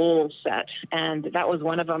 goals set, and that was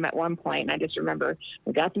one of them at one point. And I just remember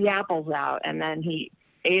we got the apples out, and then he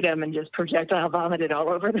ate them and just projectile vomited all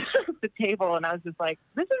over the table. And I was just like,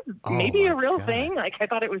 this is maybe a real thing. Like, I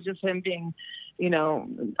thought it was just him being, you know,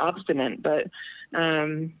 obstinate, but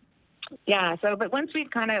Yeah. So, but once we've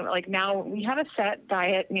kind of like now we have a set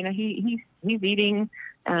diet, you know, he's eating,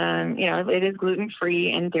 you know, it is gluten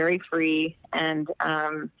free and dairy free, and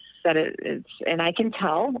that it's, and I can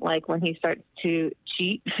tell like when he starts to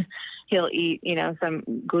cheat, he'll eat, you know, some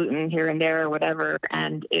gluten here and there or whatever,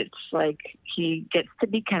 and it's like he gets to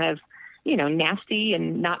be kind of, you know, nasty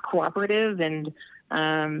and not cooperative, and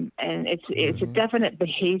it's a definite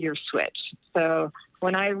behavior switch. So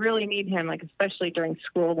when I really need him, like especially during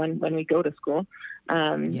school, when we go to school,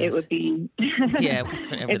 it would be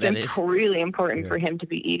it's really important for him to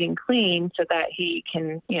be eating clean so that he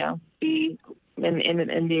can, you know, be in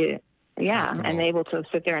the and able to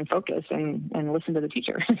sit there and focus and listen to the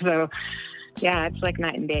teacher. So yeah, it's like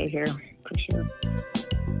night and day here for sure.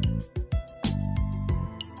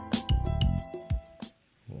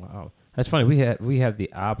 Wow. That's funny. We have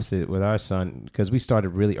the opposite with our son because we started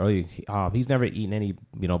really early. He's never eaten any,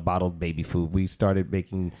 you know, bottled baby food. We started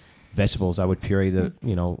making vegetables. I would puree the,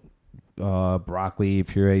 you know, broccoli,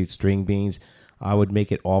 puree string beans. I would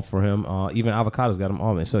make it all for him. Even avocados got him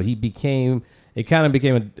almonds. So it kind of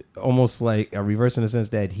became almost like a reverse in the sense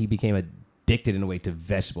that he became addicted in a way to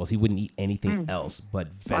vegetables. He wouldn't eat anything else but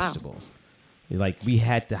vegetables. Wow. Like we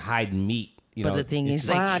had to hide meat. You know, the thing is,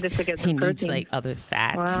 like, he needs like other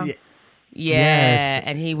fats. Wow. Yeah, yes.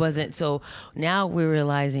 And he wasn't. So now we're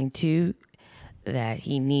realizing too that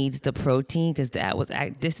he needs the protein because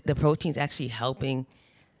the protein's actually helping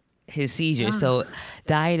his seizures. So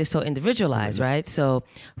diet is so individualized, right? So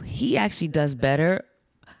he actually does better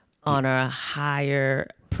on a higher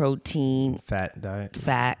protein,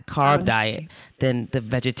 carb diet than the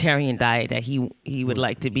vegetarian diet that he would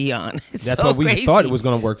like to be on. That's what we thought it was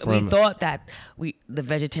going to work for him. We thought that the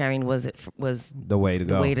vegetarian was the way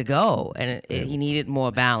to go, and he needed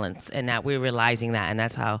more balance, and that we're realizing that, and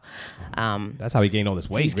that's how he gained all this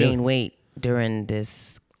weight. He's gained weight during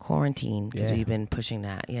this quarantine because we've been pushing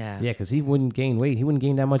that. Yeah, because he wouldn't gain weight. He wouldn't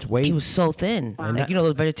gain that much weight. He was so thin. Wow. Like, you know,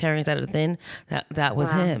 those vegetarians that are thin. That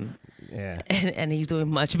was him. Yeah, and he's doing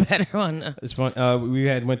much better on. It's fun. We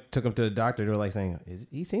took him to the doctor. They were like saying,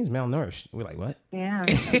 he seems malnourished. We're like, what? Yeah.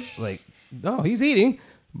 Like, no, he's eating,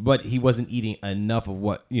 but he wasn't eating enough of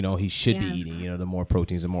what, you know, he should be eating. You know, the more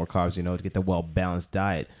proteins, the more carbs. You know, to get the well balanced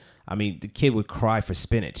diet. I mean, the kid would cry for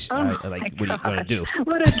spinach. Like, what are you gonna do?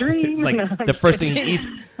 What a dream! It's like the first thing he eats.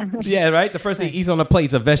 Yeah, right. The first thing he eats on the plate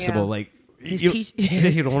is a vegetable. Like. You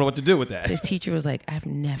don't know what to do with that. His teacher was like, I've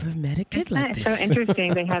never met a kid like this. It's so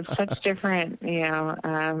interesting. They have such different, you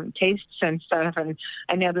know, tastes and stuff. And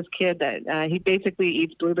I know this kid that he basically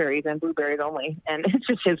eats blueberries and blueberries only. And it's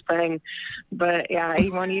just his thing. But, yeah, he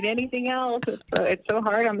won't eat anything else. It's so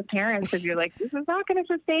hard on the parents because you're like, this is not going to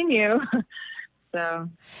sustain you. So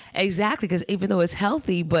exactly, because even though it's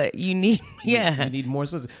healthy, but you need you need more.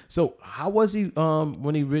 So how was he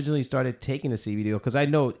when he originally started taking the CBD? Because I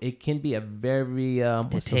know it can be a very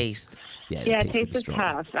the taste. Taste is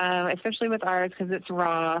tough, especially with ours because it's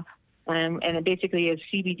raw, and it basically is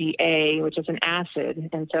CBDA, which is an acid.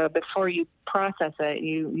 And so before you process it,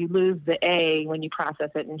 you lose the A when you process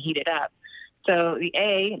it and heat it up. So the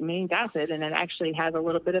A means acid, and it actually has a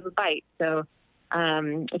little bit of a bite. So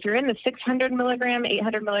if you're in the 600 milligram,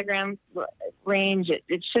 800 milligram range,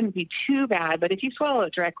 it shouldn't be too bad. But if you swallow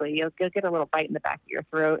it directly, you'll get a little bite in the back of your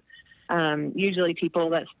throat. Usually people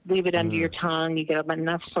that leave it under your tongue, you get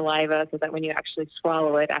enough saliva so that when you actually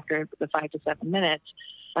swallow it after the 5 to 7 minutes,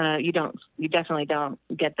 you definitely don't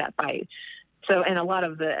get that bite. So, and a lot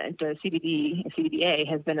of the CBDA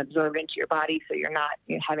has been absorbed into your body, so you're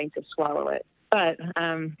having to swallow it. But,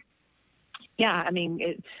 I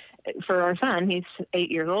mean, for our son, he's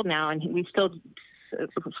 8 years old now, and we still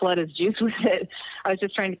flood his juice with it. I was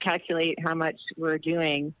just trying to calculate how much we're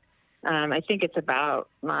doing. I think it's about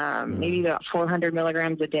maybe about 400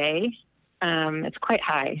 milligrams a day. It's quite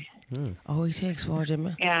high. Oh, he takes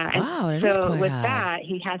 400. Yeah. Wow, that is quite with high. that,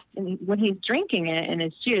 he has when he's drinking it in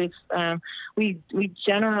his juice, we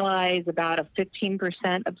generalize about a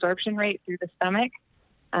 15% absorption rate through the stomach.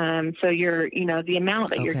 So the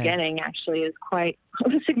amount that you're getting actually is quite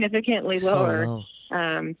significantly lower.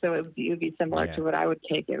 So it would be similar to what I would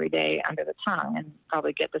take every day under the tongue and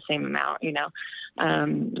probably get the same amount,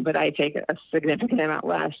 but I take a significant amount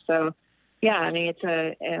less. So yeah, I mean,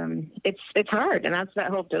 it's hard. And that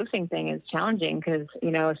whole dosing thing is challenging because,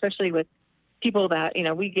 especially with people that,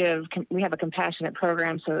 we have a compassionate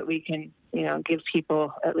program so that we can, give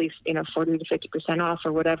people at least, 40 to 50% off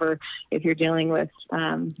or whatever, if you're dealing with,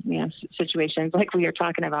 situations like we are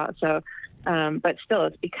talking about. So, but still,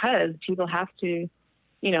 it's because people have to,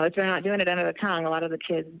 if they're not doing it under the tongue, a lot of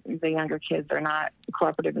the younger kids are not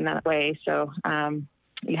cooperative in that way. So,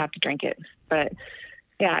 you have to drink it. But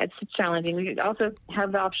it's challenging. We also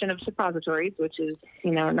have the option of suppositories, which is,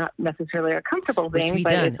 not necessarily a comfortable thing,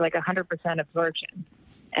 but it's like 100% absorption.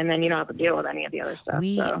 And then you don't have to deal with any of the other stuff.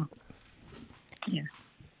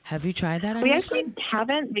 Have you tried that? We actually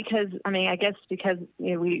haven't because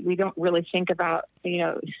we don't really think about,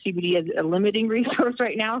 CBD as a limiting resource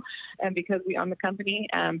right now, and because we own the company.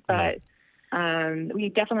 But we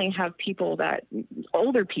definitely have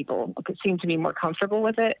older people seem to be more comfortable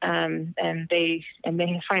with it, and they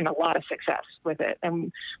find a lot of success with it.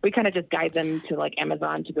 And we kind of just guide them to like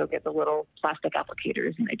Amazon to go get the little plastic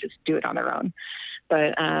applicators, and they just do it on their own.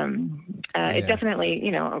 But it definitely,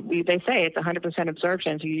 they say it's 100%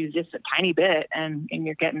 absorption, so you use just a tiny bit, and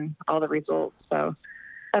you're getting all the results. So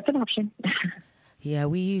that's an option. Yeah,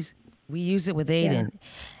 we use it with Aiden,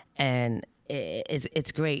 and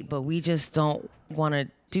it's great, but we just don't want to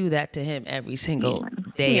do that to him every single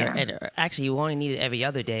day. Or actually, you only need it every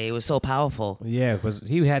other day. It was so powerful. Yeah, because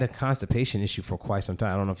he had a constipation issue for quite some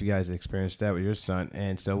time. I don't know if you guys experienced that with your son.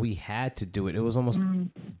 And so we had to do it. It was almost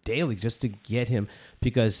daily just to get him,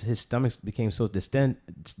 because his stomach became so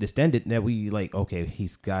distended that we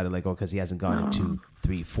he's got to let go because he hasn't gone in 2,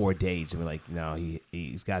 3, 4 days. And we're like, no,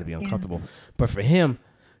 he's got to be uncomfortable. Yeah. But for him,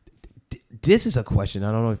 this is a question.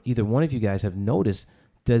 I don't know if either one of you guys have noticed.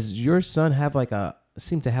 Does your son have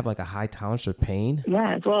seem to have a high tolerance for pain?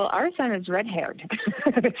 Yes. Well, our son is red-haired.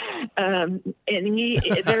 And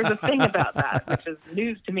there's a thing about that, which is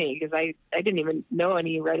news to me, because I didn't even know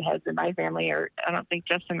any redheads in my family, or I don't think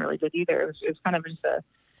Justin really did either. It was kind of just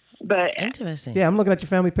but interesting. Yeah, I'm looking at your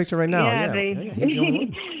family picture right now. Yeah,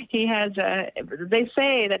 he has. They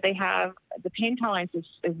say that they have the pain tolerance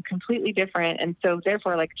is completely different, and so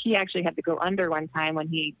therefore, he actually had to go under one time when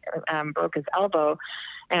he broke his elbow,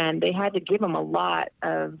 and they had to give him a lot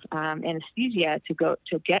of anesthesia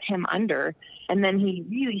to get him under, and then he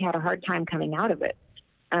really had a hard time coming out of it.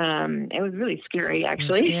 It was really scary,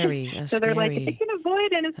 actually. That's so they're scary. like, they can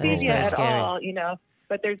avoid anesthesia at all,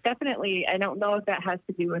 But there's definitely, I don't know if that has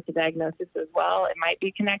to do with the diagnosis as well. It might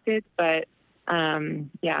be connected, but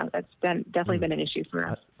that's definitely been an issue for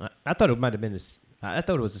us. I thought it might have been I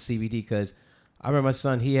thought it was a CBD, because I remember my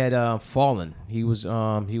son, he had fallen. He was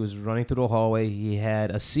running through the hallway. He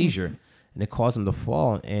had a seizure, and it caused him to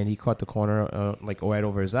fall, and he caught the corner right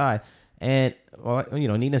over his eye. And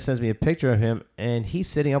Nina sends me a picture of him, and he's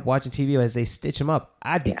sitting up watching TV as they stitch him up.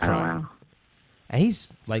 I'd be crying. Wow. And he's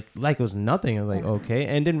like it was nothing. I was like, okay.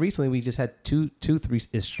 And then recently we just had two tooth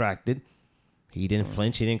extracted. He didn't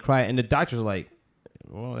flinch. He didn't cry. And the doctors were like,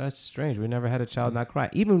 well, that's strange. We never had a child not cry.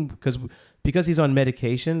 Even because he's on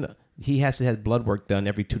medication, he has to have blood work done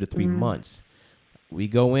every 2 to 3 months. We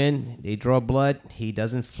go in, they draw blood. He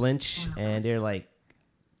doesn't flinch. And they're like,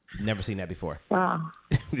 never seen that before. Wow.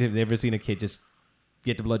 They've never seen a kid just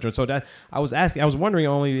get the blood drawn. So that I was wondering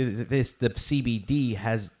only if the CBD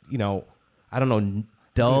has, I don't know,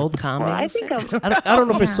 dulled. Calming. Well, I think I don't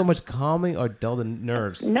know if it's so much calming or dull the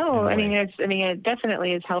nerves. No, it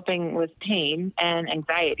definitely is helping with pain and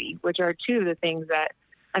anxiety, which are two of the things that,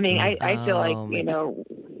 I feel like,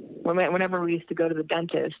 whenever we used to go to the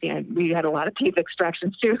dentist, we had a lot of teeth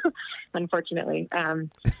extractions too, unfortunately.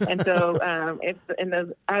 And so it's in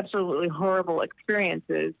those absolutely horrible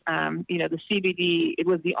experiences, the CBD, it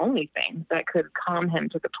was the only thing that could calm him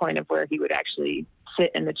to the point of where he would actually sit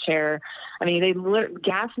in the chair.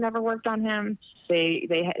 Gas never worked on him.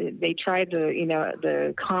 They tried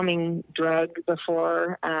the calming drug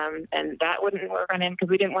before, and that wouldn't work on him because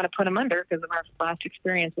we didn't want to put him under because of our last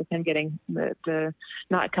experience with him getting the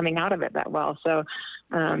not coming out of it that well. So,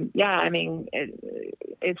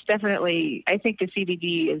 it's definitely. I think the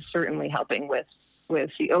CBD is certainly helping with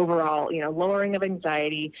the overall, lowering of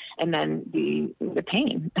anxiety and then the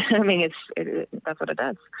pain. That's what it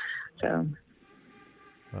does. So.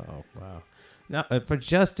 Oh, wow. Now, for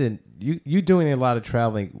Justin, you doing a lot of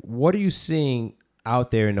traveling. What are you seeing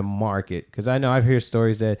out there in the market? Because I know I've heard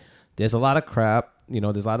stories that there's a lot of crap.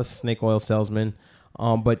 There's a lot of snake oil salesmen.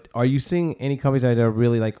 But are you seeing any companies that are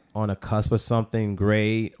really on a cusp of something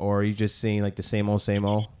great, or are you just seeing the same old, same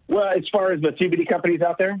old? Well, as far as the CBD companies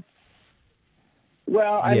out there,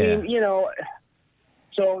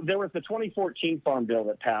 so there was the 2014 Farm Bill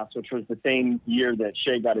that passed, which was the same year that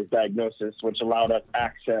Shay got his diagnosis, which allowed us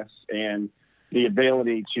access and the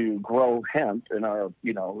ability to grow hemp in our,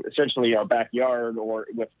 essentially our backyard or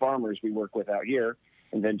with farmers we work with out here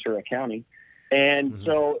in Ventura County. And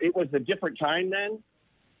so it was a different time then.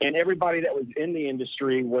 And everybody that was in the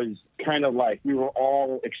industry was kind of we were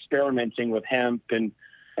all experimenting with hemp, and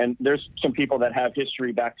there's some people that have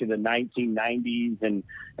history back to the 1990s and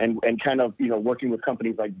kind of, working with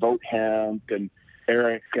companies like Vote Hemp and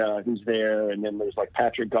Eric, who's there, and then there's like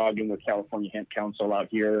Patrick Goggin with California Hemp Council out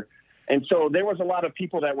here. And so there was a lot of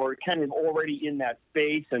people that were kind of already in that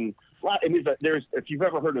space. And there's if you've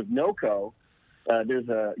ever heard of NOCO, there's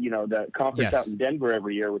the conference out in Denver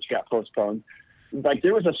every year, which got postponed. Like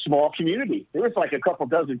there was a small community. There was like a couple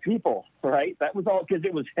dozen people, right? That was all because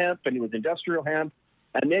it was hemp and it was industrial hemp.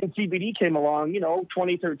 And then CBD came along,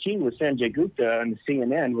 2013 with Sanjay Gupta and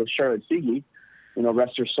CNN with Charlotte Siege,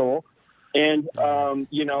 rest her soul. And,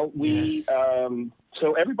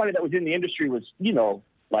 so everybody that was in the industry was,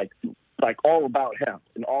 like all about hemp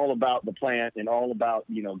and all about the plant and all about,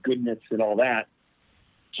 goodness and all that.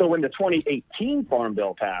 So when the 2018 Farm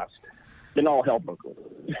Bill passed, then all hell broke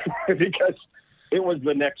loose because it was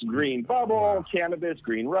the next green bubble, cannabis,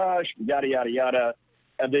 green rush, yada, yada, yada.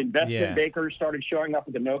 And the investment bankers started showing up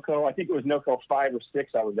at the NOCO. I think it was NOCO 5 or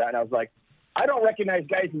 6 I was at. And I was like, I don't recognize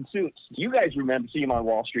guys in suits. You guys remember seeing them on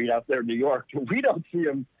Wall Street out there in New York. We don't see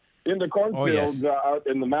them in the cornfields out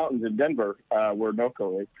in the mountains in Denver where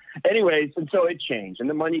NOCO is. Anyways, and so it changed. And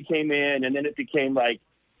the money came in, and then it became like,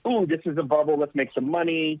 ooh, this is a bubble. Let's make some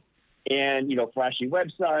money. And, flashy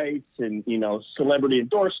websites and, celebrity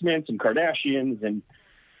endorsements and Kardashians. And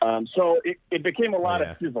so it became a lot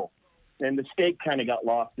of sizzle. And the state kind of got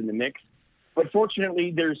lost in the mix. But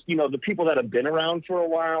fortunately, there's, the people that have been around for a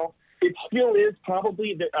while. It still is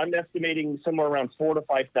probably, I'm estimating somewhere around 4,000 to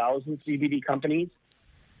 5,000 CBD companies.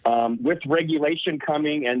 With regulation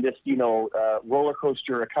coming and this, roller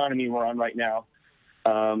coaster economy we're on right now,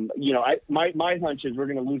 my hunch is we're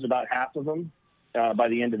going to lose about half of them by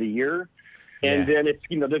the end of the year. And then it's,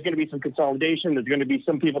 there's going to be some consolidation. There's going to be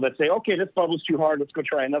some people that say, okay, this bubble's too hard. Let's go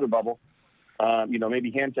try another bubble.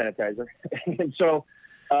 Maybe hand sanitizer. And so,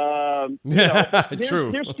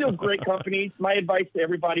 there's still great companies. My advice to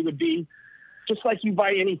everybody would be just like you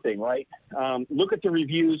buy anything, right? Look at the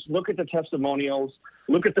reviews, look at the testimonials,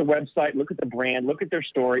 look at the website, look at the brand, look at their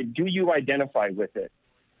story. Do you identify with it?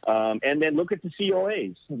 And then look at the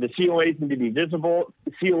COAs. The COAs need to be visible.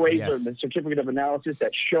 The COAs are the certificate of analysis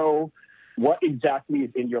that show what exactly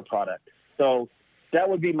is in your product. So that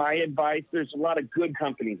would be my advice. There's a lot of good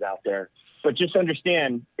companies out there. But just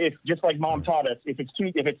understand, if just like Mom taught us, if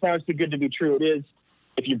it sounds too good to be true, it is.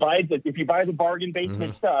 If you buy the bargain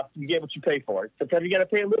basement stuff, you get what you pay for. Sometimes you got to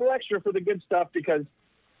pay a little extra for the good stuff because,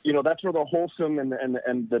 that's where the wholesome and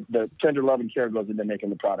the tender love and care goes into making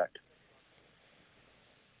the product.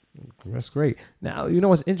 That's great. Now,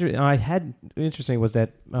 what's interesting was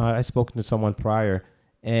that I spoke to someone prior,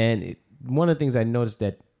 and one of the things I noticed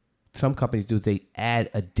that some companies do is they add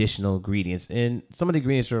additional ingredients, and some of the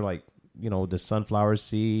ingredients are like, the sunflower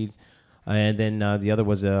seeds, and then the other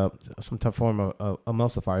was some type of form of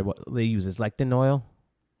emulsifier. What they use is lectin oil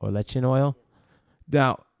or lectin oil.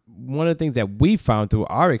 Now, one of the things that we found through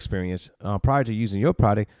our experience prior to using your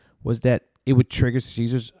product was that it would trigger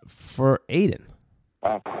seizures for Aiden.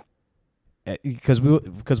 Because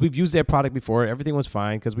we've used their product before, everything was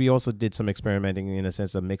fine. Because we also did some experimenting in a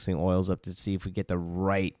sense of mixing oils up to see if we get the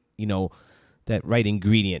right, that right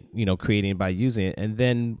ingredient, created by using it. And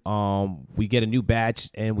then we get a new batch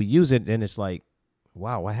and we use it, and it's like,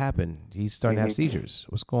 wow, what happened? He's starting to have seizures.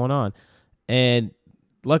 What's going on? And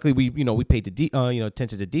luckily, we paid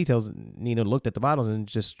attention to details. Nina looked at the bottles and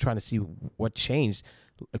just trying to see what changed,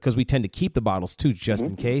 because we tend to keep the bottles too, just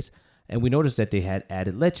in case. And we noticed that they had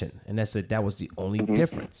added lectin, and that was the only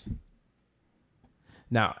difference.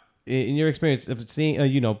 Now, in your experience of seeing,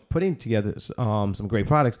 putting together some great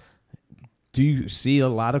products, do you see a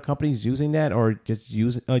lot of companies using that, or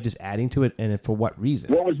just adding to it, and for what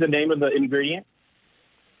reason? What was the name of the ingredient?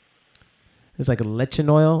 It's like a lectin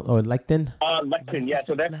oil or lectin. Lectin, yeah.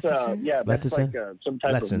 So that's that's like some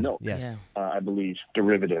type of milk. Yes, I believe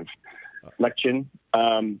derivative. Lectin.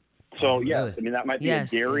 Yes, I mean that might be a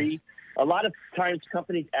dairy. Yes. A lot of times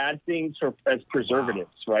companies add things as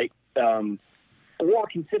preservatives, right? Or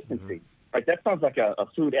consistency. Right? That sounds like a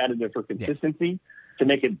food additive for consistency to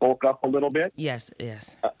make it bulk up a little bit. Yes.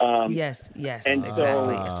 Yes. And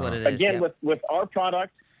exactly. That's what it is. Again, with our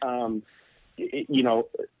product,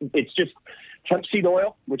 it's just hemp seed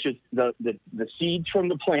oil, which is the seeds from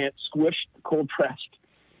the plant, squished, cold pressed,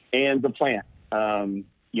 and the plant,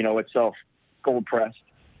 itself cold pressed.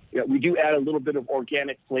 Yeah, we do add a little bit of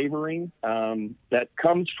organic flavoring that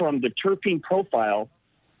comes from the terpene profile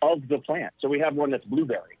of the plant. So we have one that's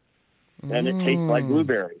blueberry, and it tastes like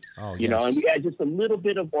blueberries. And we add just a little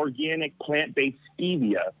bit of organic plant-based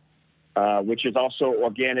stevia, which is also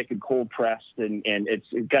organic and cold pressed, and it's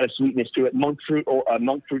got a sweetness to it. Monk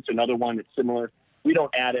fruit's another one that's similar. We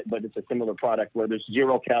don't add it, but it's a similar product where there's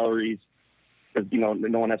 0 calories, because,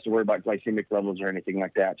 no one has to worry about glycemic levels or anything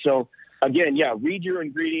like that. So again, read your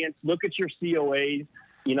ingredients, look at your COAs,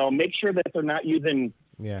 make sure that they're not using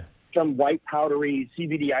some white powdery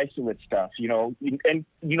CBD isolate stuff,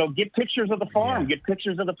 and get pictures of the farm, get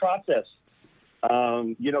pictures of the process.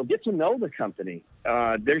 Get to know the company.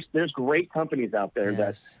 There's great companies out there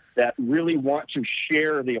that really want to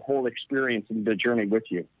share the whole experience and the journey with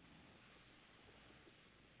you.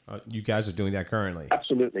 You guys are doing that currently?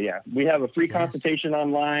 Absolutely, yeah. We have a free consultation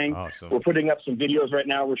online. Awesome. We're putting up some videos right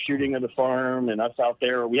now. We're shooting of the farm and us out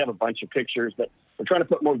there. We have a bunch of pictures, but we're trying to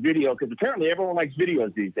put more video because apparently everyone likes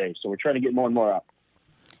videos these days. So we're trying to get more and more up.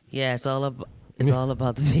 Yeah, it's all about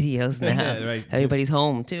the videos now. Yeah, right. Everybody's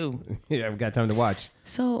home too. Yeah, we've got time to watch.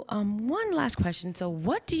 So, one last question. So,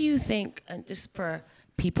 what do you think, just for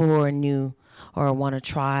people who are new or want to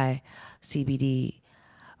try CBD,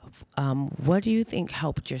 what do you think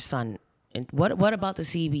helped your son? And what about the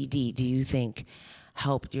CBD do you think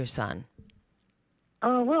helped your son?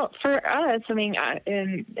 Well, for us, I mean,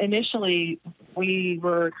 initially we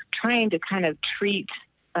were trying to kind of treat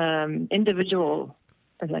individual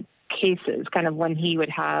cases, kind of when he would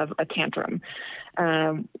have a tantrum,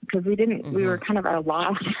 because we were kind of at a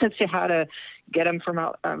loss as to how to get him from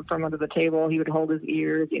under the table. He would hold his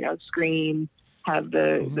ears, scream, have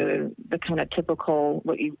the kind of typical,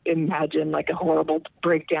 what you imagine, like a horrible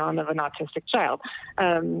breakdown of an autistic child.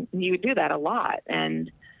 He would do that a lot. And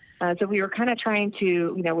so we were kind of trying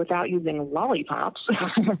to, without using lollipops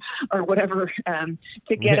or whatever,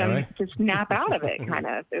 to get him to snap out of it. Kind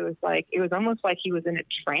of, it was almost like he was in a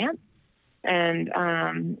trance. And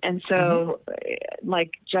so, like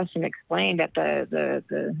Justin explained at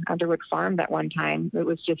the Underwood farm that one time, it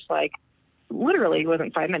was just like, literally it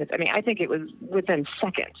wasn't 5 minutes. I mean, I think it was within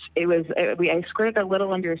seconds. I squirted a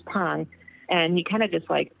little under his tongue, and he kind of just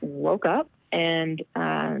like woke up and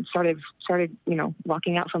started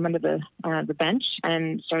walking out from under the bench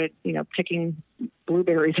and started picking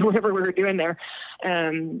blueberries or whatever we were doing there,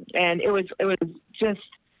 and it was just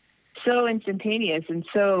so instantaneous and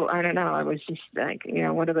so, I don't know, it was just like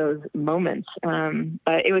one of those moments.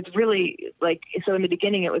 But it was really like, so in the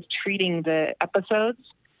beginning it was treating the episodes,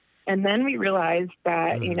 and then we realized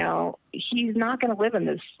that he's not going to live in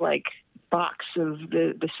this like box of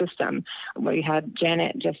the system. We had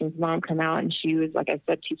Janet, Justin's mom, come out, and she was, like I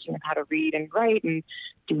said, teaching him how to read and write and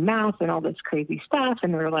do math and all this crazy stuff.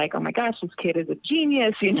 And we were like, oh my gosh, this kid is a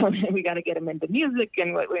genius. We got to get him into music,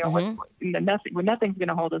 and nothing's going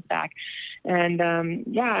to hold us back. And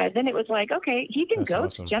then it was like, okay, he can go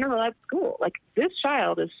to general ed school. Like, this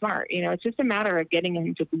child is smart. It's just a matter of getting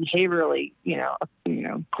him to behaviorally,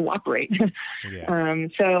 cooperate.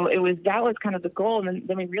 So that was kind of the goal. And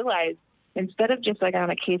then we realized, instead of just like on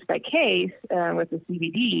a case by case with the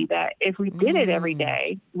CBD, that if we did it every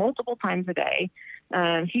day, multiple times a day,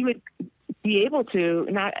 he would be able to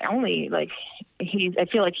not only I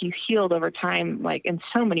feel like he's healed over time, like in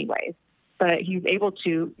so many ways, but he's able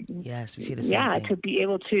to, yes, we see the same thing. To be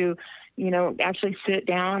able to, actually sit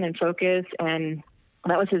down and focus. And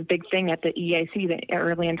that was his big thing at the EIC, the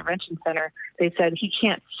Early Intervention Center. They said he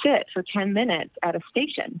can't sit for 10 minutes at a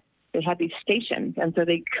station. They had these stations, and so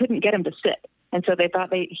they couldn't get him to sit. And so they thought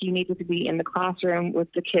he needed to be in the classroom with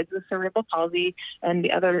the kids with cerebral palsy and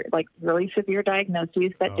the other like really severe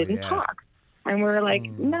diagnoses that didn't talk. And we're like,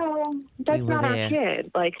 no, that's not our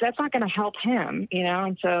kid. Like, that's not going to help him,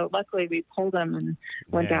 And so luckily we pulled him and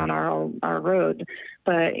went down our road.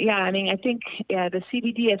 But yeah, I mean, I think the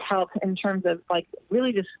CBD has helped in terms of like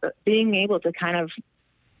really just being able to kind of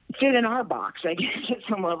fit in our box, I guess, at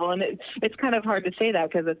some level. And it's kind of hard to say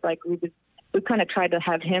that, because it's like we've kind of tried to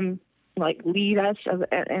have him like lead us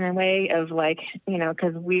in a way of like,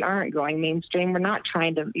 because we aren't going mainstream. We're not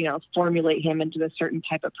trying to, formulate him into a certain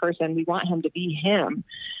type of person. We want him to be him.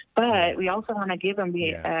 But we also want to give him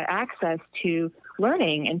the access to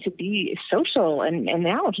learning and to be social. And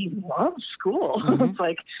now he loves school. It's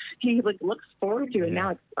like he looks forward to it. Now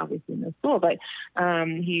it's obviously in the school, but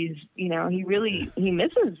he's, he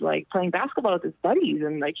misses like playing basketball with his buddies,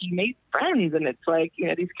 and like he made friends, and it's like,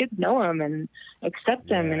 these kids know him and accept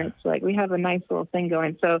him. And it's like we have a nice little thing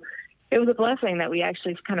going. So it was a blessing that we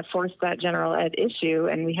actually kind of forced that general ed issue,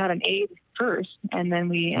 and we had an aid first, and then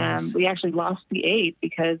we actually lost the aid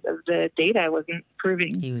because of the data wasn't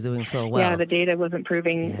proving he was doing so well. Yeah, the data wasn't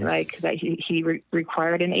proving like that he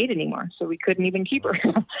required an aid anymore, so we couldn't even keep her.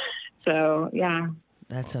 So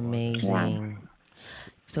that's amazing.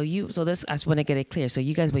 Yeah. So this, I just want to get it clear. So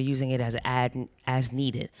you guys were using it as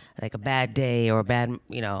needed, like a bad day or a bad,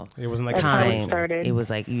 it wasn't like time. It was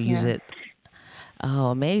like you use it. Oh,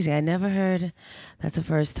 amazing. I never heard. That's the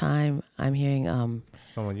first time I'm hearing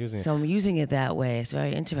Someone using it. So I'm using it that way. It's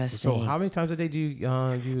very interesting. So how many times a day do you give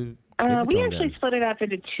it to We him actually then? split it up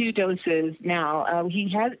into 2 doses now. He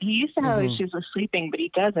used to have issues with sleeping, but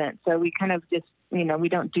he doesn't. So we kind of just, we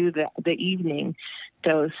don't do the evening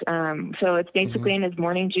dose. So it's basically in his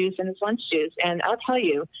morning juice and his lunch juice. And I'll tell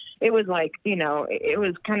you, it was like, it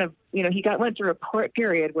was kind of, he went through a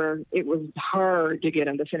period where it was hard to get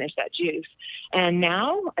him to finish that juice. And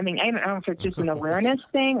now, I don't know if it's just an awareness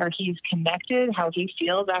thing or he's connected how he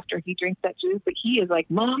feels after he drinks that juice, but he is like,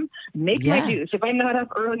 Mom, make my juice. If I'm not up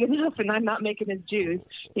early enough and I'm not making his juice,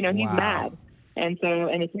 he's mad. And so,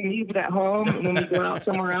 and if we leave it at home, when we go out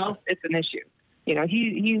somewhere else, it's an issue.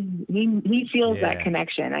 He feels that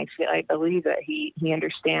connection. I believe that he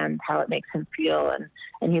understands how it makes him feel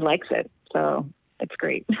and he likes it. So it's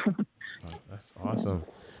great. That's awesome.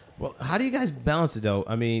 Well, how do you guys balance it though?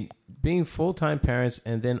 I mean, being full-time parents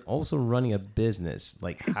and then also running a business.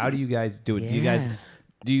 Like, how do you guys do it? Yeah.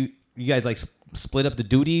 Do you guys like split up the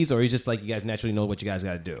duties, or is just like you guys naturally know what you guys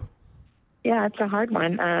got to do? Yeah, it's a hard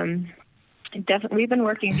one. Definitely, we've been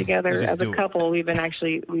working together as a couple. We've been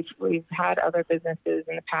we've had other businesses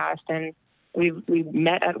in the past, and we've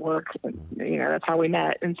met at work. That's how we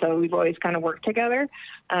met, and so we've always kind of worked together.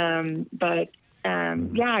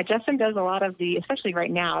 Justin does a lot of especially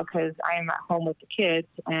right now because I am at home with the kids,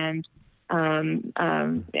 and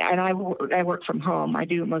I work from home. I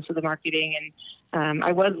do most of the marketing, and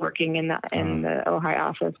I was working in the Ojai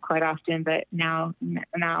office quite often, but now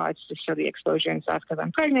it's just for the exposure and stuff because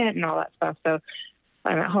I'm pregnant and all that stuff. So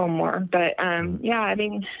I'm at home more. But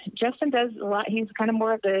Justin does a lot. He's kind of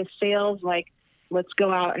more of the sales, like let's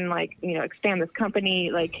go out and expand this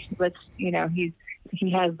company. Like he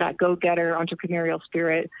has that go-getter entrepreneurial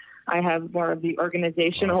spirit. I have more of the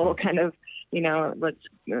organizational kind of,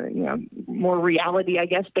 more reality, I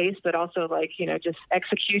guess, based, but also just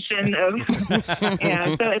execution of,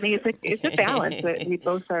 So I mean, it's a balance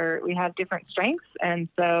that we have different strengths. And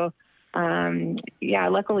so,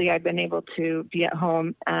 luckily I've been able to be at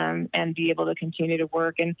home, and be able to continue to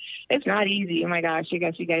work. And it's not easy. Oh my gosh, I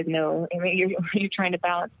guess you guys know, I mean, you're trying to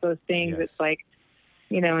balance those things. Yes. It's like,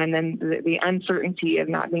 and then the uncertainty of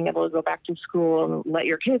not being able to go back to school and let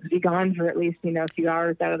your kids be gone for at least, a few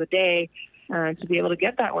hours out of the day, to be able to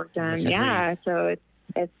get that work done. So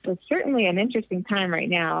it's certainly an interesting time right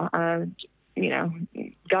now.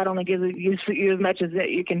 God only gives you as much as that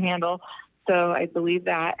you can handle. So I believe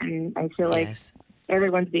that, and I feel like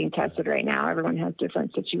everyone's being tested right now. Everyone has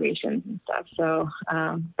different situations and stuff. So,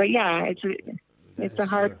 it's a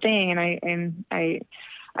hard thing, and I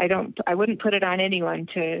wouldn't put it on anyone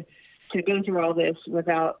to go through all this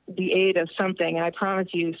without the aid of something. And I promise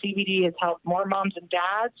you, CBD has helped more moms and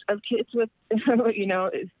dads of kids with,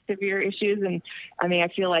 severe issues. And I mean, I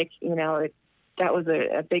feel like, that was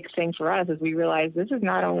a big thing for us as we realized this is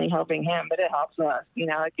not only helping him, but it helps us.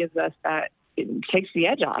 It gives us it takes the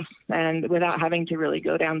edge off, and without having to really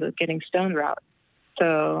go down the getting stoned route.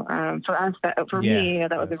 So for us, me,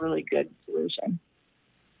 that was a really good solution.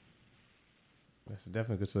 That's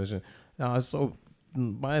definitely a good solution. So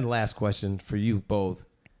my last question for you both: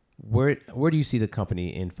 where do you see the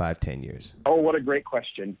company in 5-10 years? Oh, what a great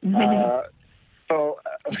question! We got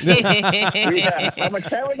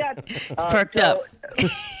perked up.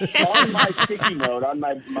 On my sticky note, on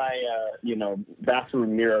my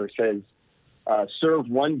bathroom mirror says, "Serve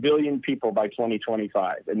 1 billion people by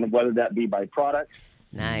 2025," and whether that be by products.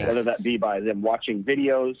 Nice. Whether that be by them watching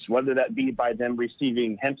videos, whether that be by them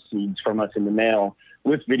receiving hemp seeds from us in the mail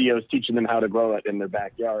with videos teaching them how to grow it in their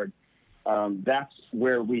backyard. That's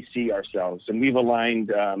where we see ourselves. And we've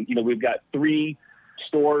aligned, we've got 3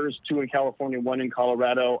 stores, 2 in California, 1 in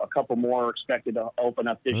Colorado, a couple more expected to open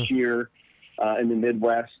up this year in the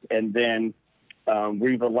Midwest. And then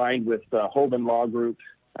we've aligned with Hoban Law Group.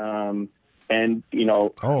 And,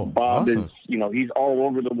 Bob awesome. is, he's all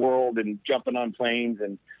over the world and jumping on planes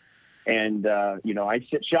and I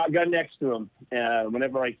sit shotgun next to him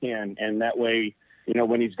whenever I can. And that way,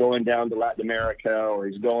 when he's going down to Latin America or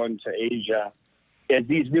he's going to Asia, as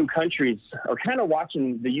these new countries are kind of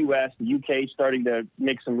watching the U.S., the U.K. starting to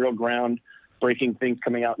make some real ground-breaking things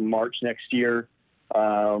coming out in March next year.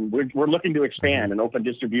 We're looking to expand and open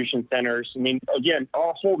distribution centers. I mean, again,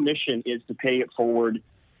 our whole mission is to pay it forward.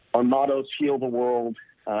 Our mottos: heal the world,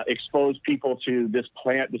 expose people to this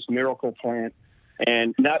plant, this miracle plant.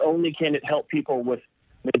 And not only can it help people with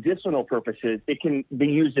medicinal purposes, it can be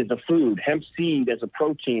used as a food. Hemp seed as a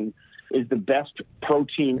protein is the best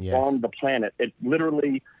protein on the planet. It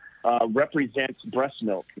literally represents breast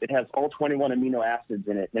milk. It has all 21 amino acids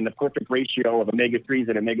in it and the perfect ratio of omega-3s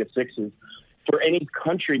and omega-6s. For any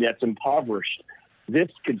country that's impoverished, this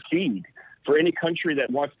could feed. for any country that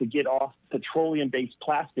wants to get off petroleum-based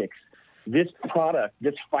plastics, this product,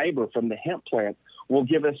 this fiber from the hemp plant, will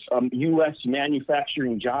give us U.S.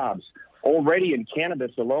 manufacturing jobs. Already in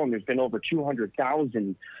cannabis alone, there's been over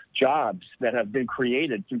 200,000 jobs that have been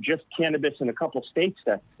created through just cannabis in a couple states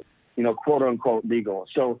that's, quote unquote legal.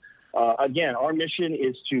 So again, our mission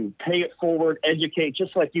is to pay it forward, educate,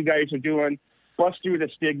 just like you guys are doing, bust through the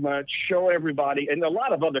stigma, show everybody. And a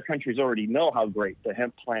lot of other countries already know how great the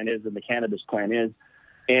hemp plant is and the cannabis plant is.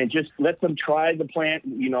 And just let them try the plant,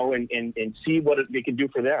 and see what they can do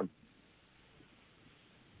for them.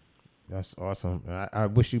 That's awesome. I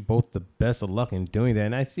wish you both the best of luck in doing that.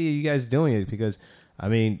 And I see you guys doing it because,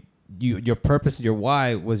 your purpose, your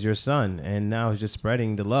why was your son. And now it's just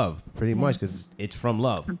spreading the love pretty much because it's from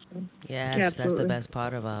love. Yes, that's the best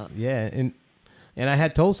part about. Yeah. And I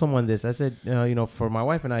had told someone this. I said, for my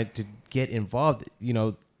wife and I to get involved,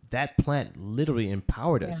 that plant literally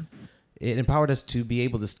empowered us. It empowered us to be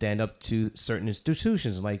able to stand up to certain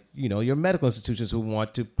institutions like, your medical institutions who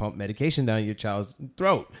want to pump medication down your child's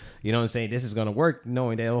throat, and saying this is going to work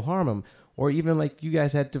knowing that it'll harm them. Or even like you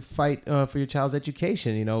guys had to fight for your child's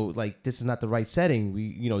education, like this is not the right setting.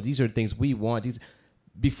 These are things we want.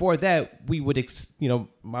 Before that, we would,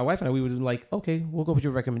 my wife and I, we would like, okay, we'll go with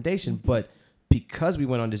your recommendation. But because we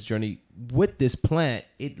went on this journey with this plant,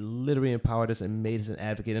 it literally empowered us and made us an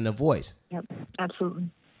advocate and a voice. Yep, absolutely.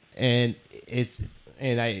 And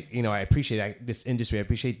I appreciate this industry. I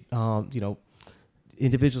appreciate,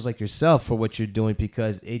 individuals like yourself for what you're doing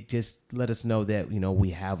because it just let us know that, we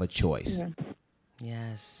have a choice. Yeah.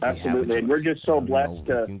 Yes. Absolutely. And we're just so blessed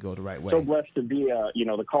to go the right way. So blessed to be,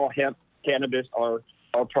 to call hemp cannabis our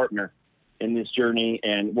partner in this journey.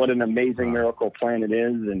 And what an amazing miracle plan it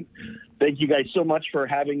is. And thank you guys so much for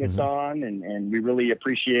having us on, and we really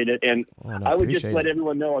appreciate it. And I would just let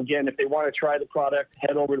everyone know, again, if they want to try the product,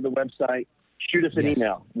 head over to the website, shoot us an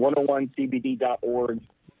email, 101cbd.org,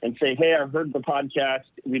 and say, hey, I heard the podcast.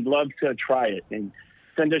 We'd love to try it. And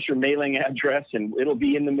send us your mailing address, and it'll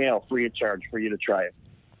be in the mail free of charge for you to try it.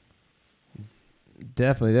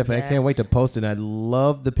 Definitely. Yes. I can't wait to post it. I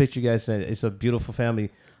love the picture you guys sent. It's a beautiful family.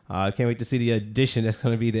 I can't wait to see the addition that's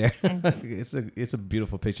going to be there. It's a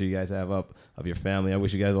beautiful picture you guys have up of your family. I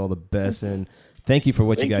wish you guys all the best, and thank you for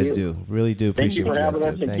what you guys do. Really do appreciate what you guys do. Thank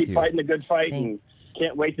you for having us, and keep fighting the good fight. And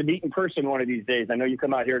can't wait to meet in person one of these days. I know you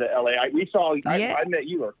come out here to LA. I met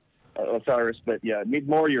you, Osiris, but meet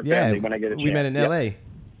more of your family when I get a chance. We met in LA.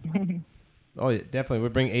 Oh, yeah, definitely. We'll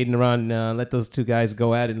bring Aiden around. Let those two guys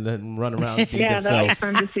go at it and let them run around and beat themselves.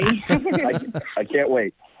 That'll be fun to see. I can't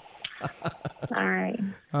wait. All right.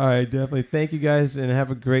 All right, definitely. Thank you guys, and have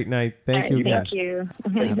a great night. Thank you again. Thank you.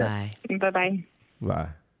 Bye-bye. Bye-bye. Bye.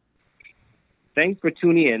 Thanks for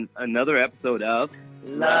tuning in another episode of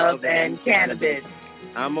Love and Cannabis.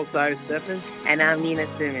 I'm Osiris Stephan. And I'm Nina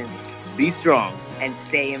Simmons. Be strong. And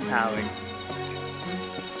stay empowered.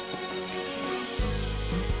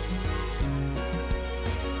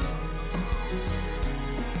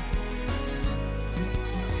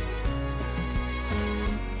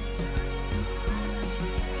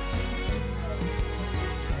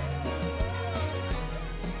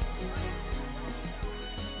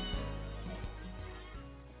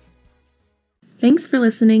 Thanks for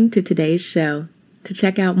listening to today's show. To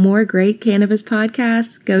check out more great cannabis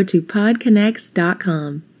podcasts, go to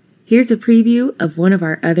podconnects.com. Here's a preview of one of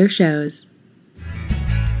our other shows.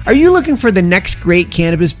 Are you looking for the next great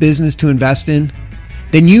cannabis business to invest in?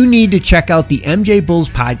 Then you need to check out the MJ Bulls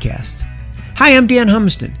podcast. Hi, I'm Dan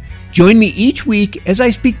Humiston. Join me each week as I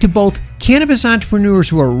speak to both cannabis entrepreneurs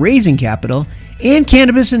who are raising capital and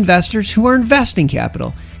cannabis investors who are investing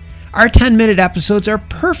capital. Our 10-minute episodes are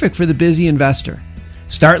perfect for the busy investor.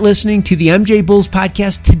 Start listening to the MJ Bulls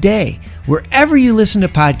podcast today, wherever you listen to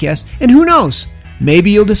podcasts, and who knows,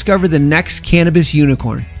 maybe you'll discover the next cannabis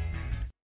unicorn.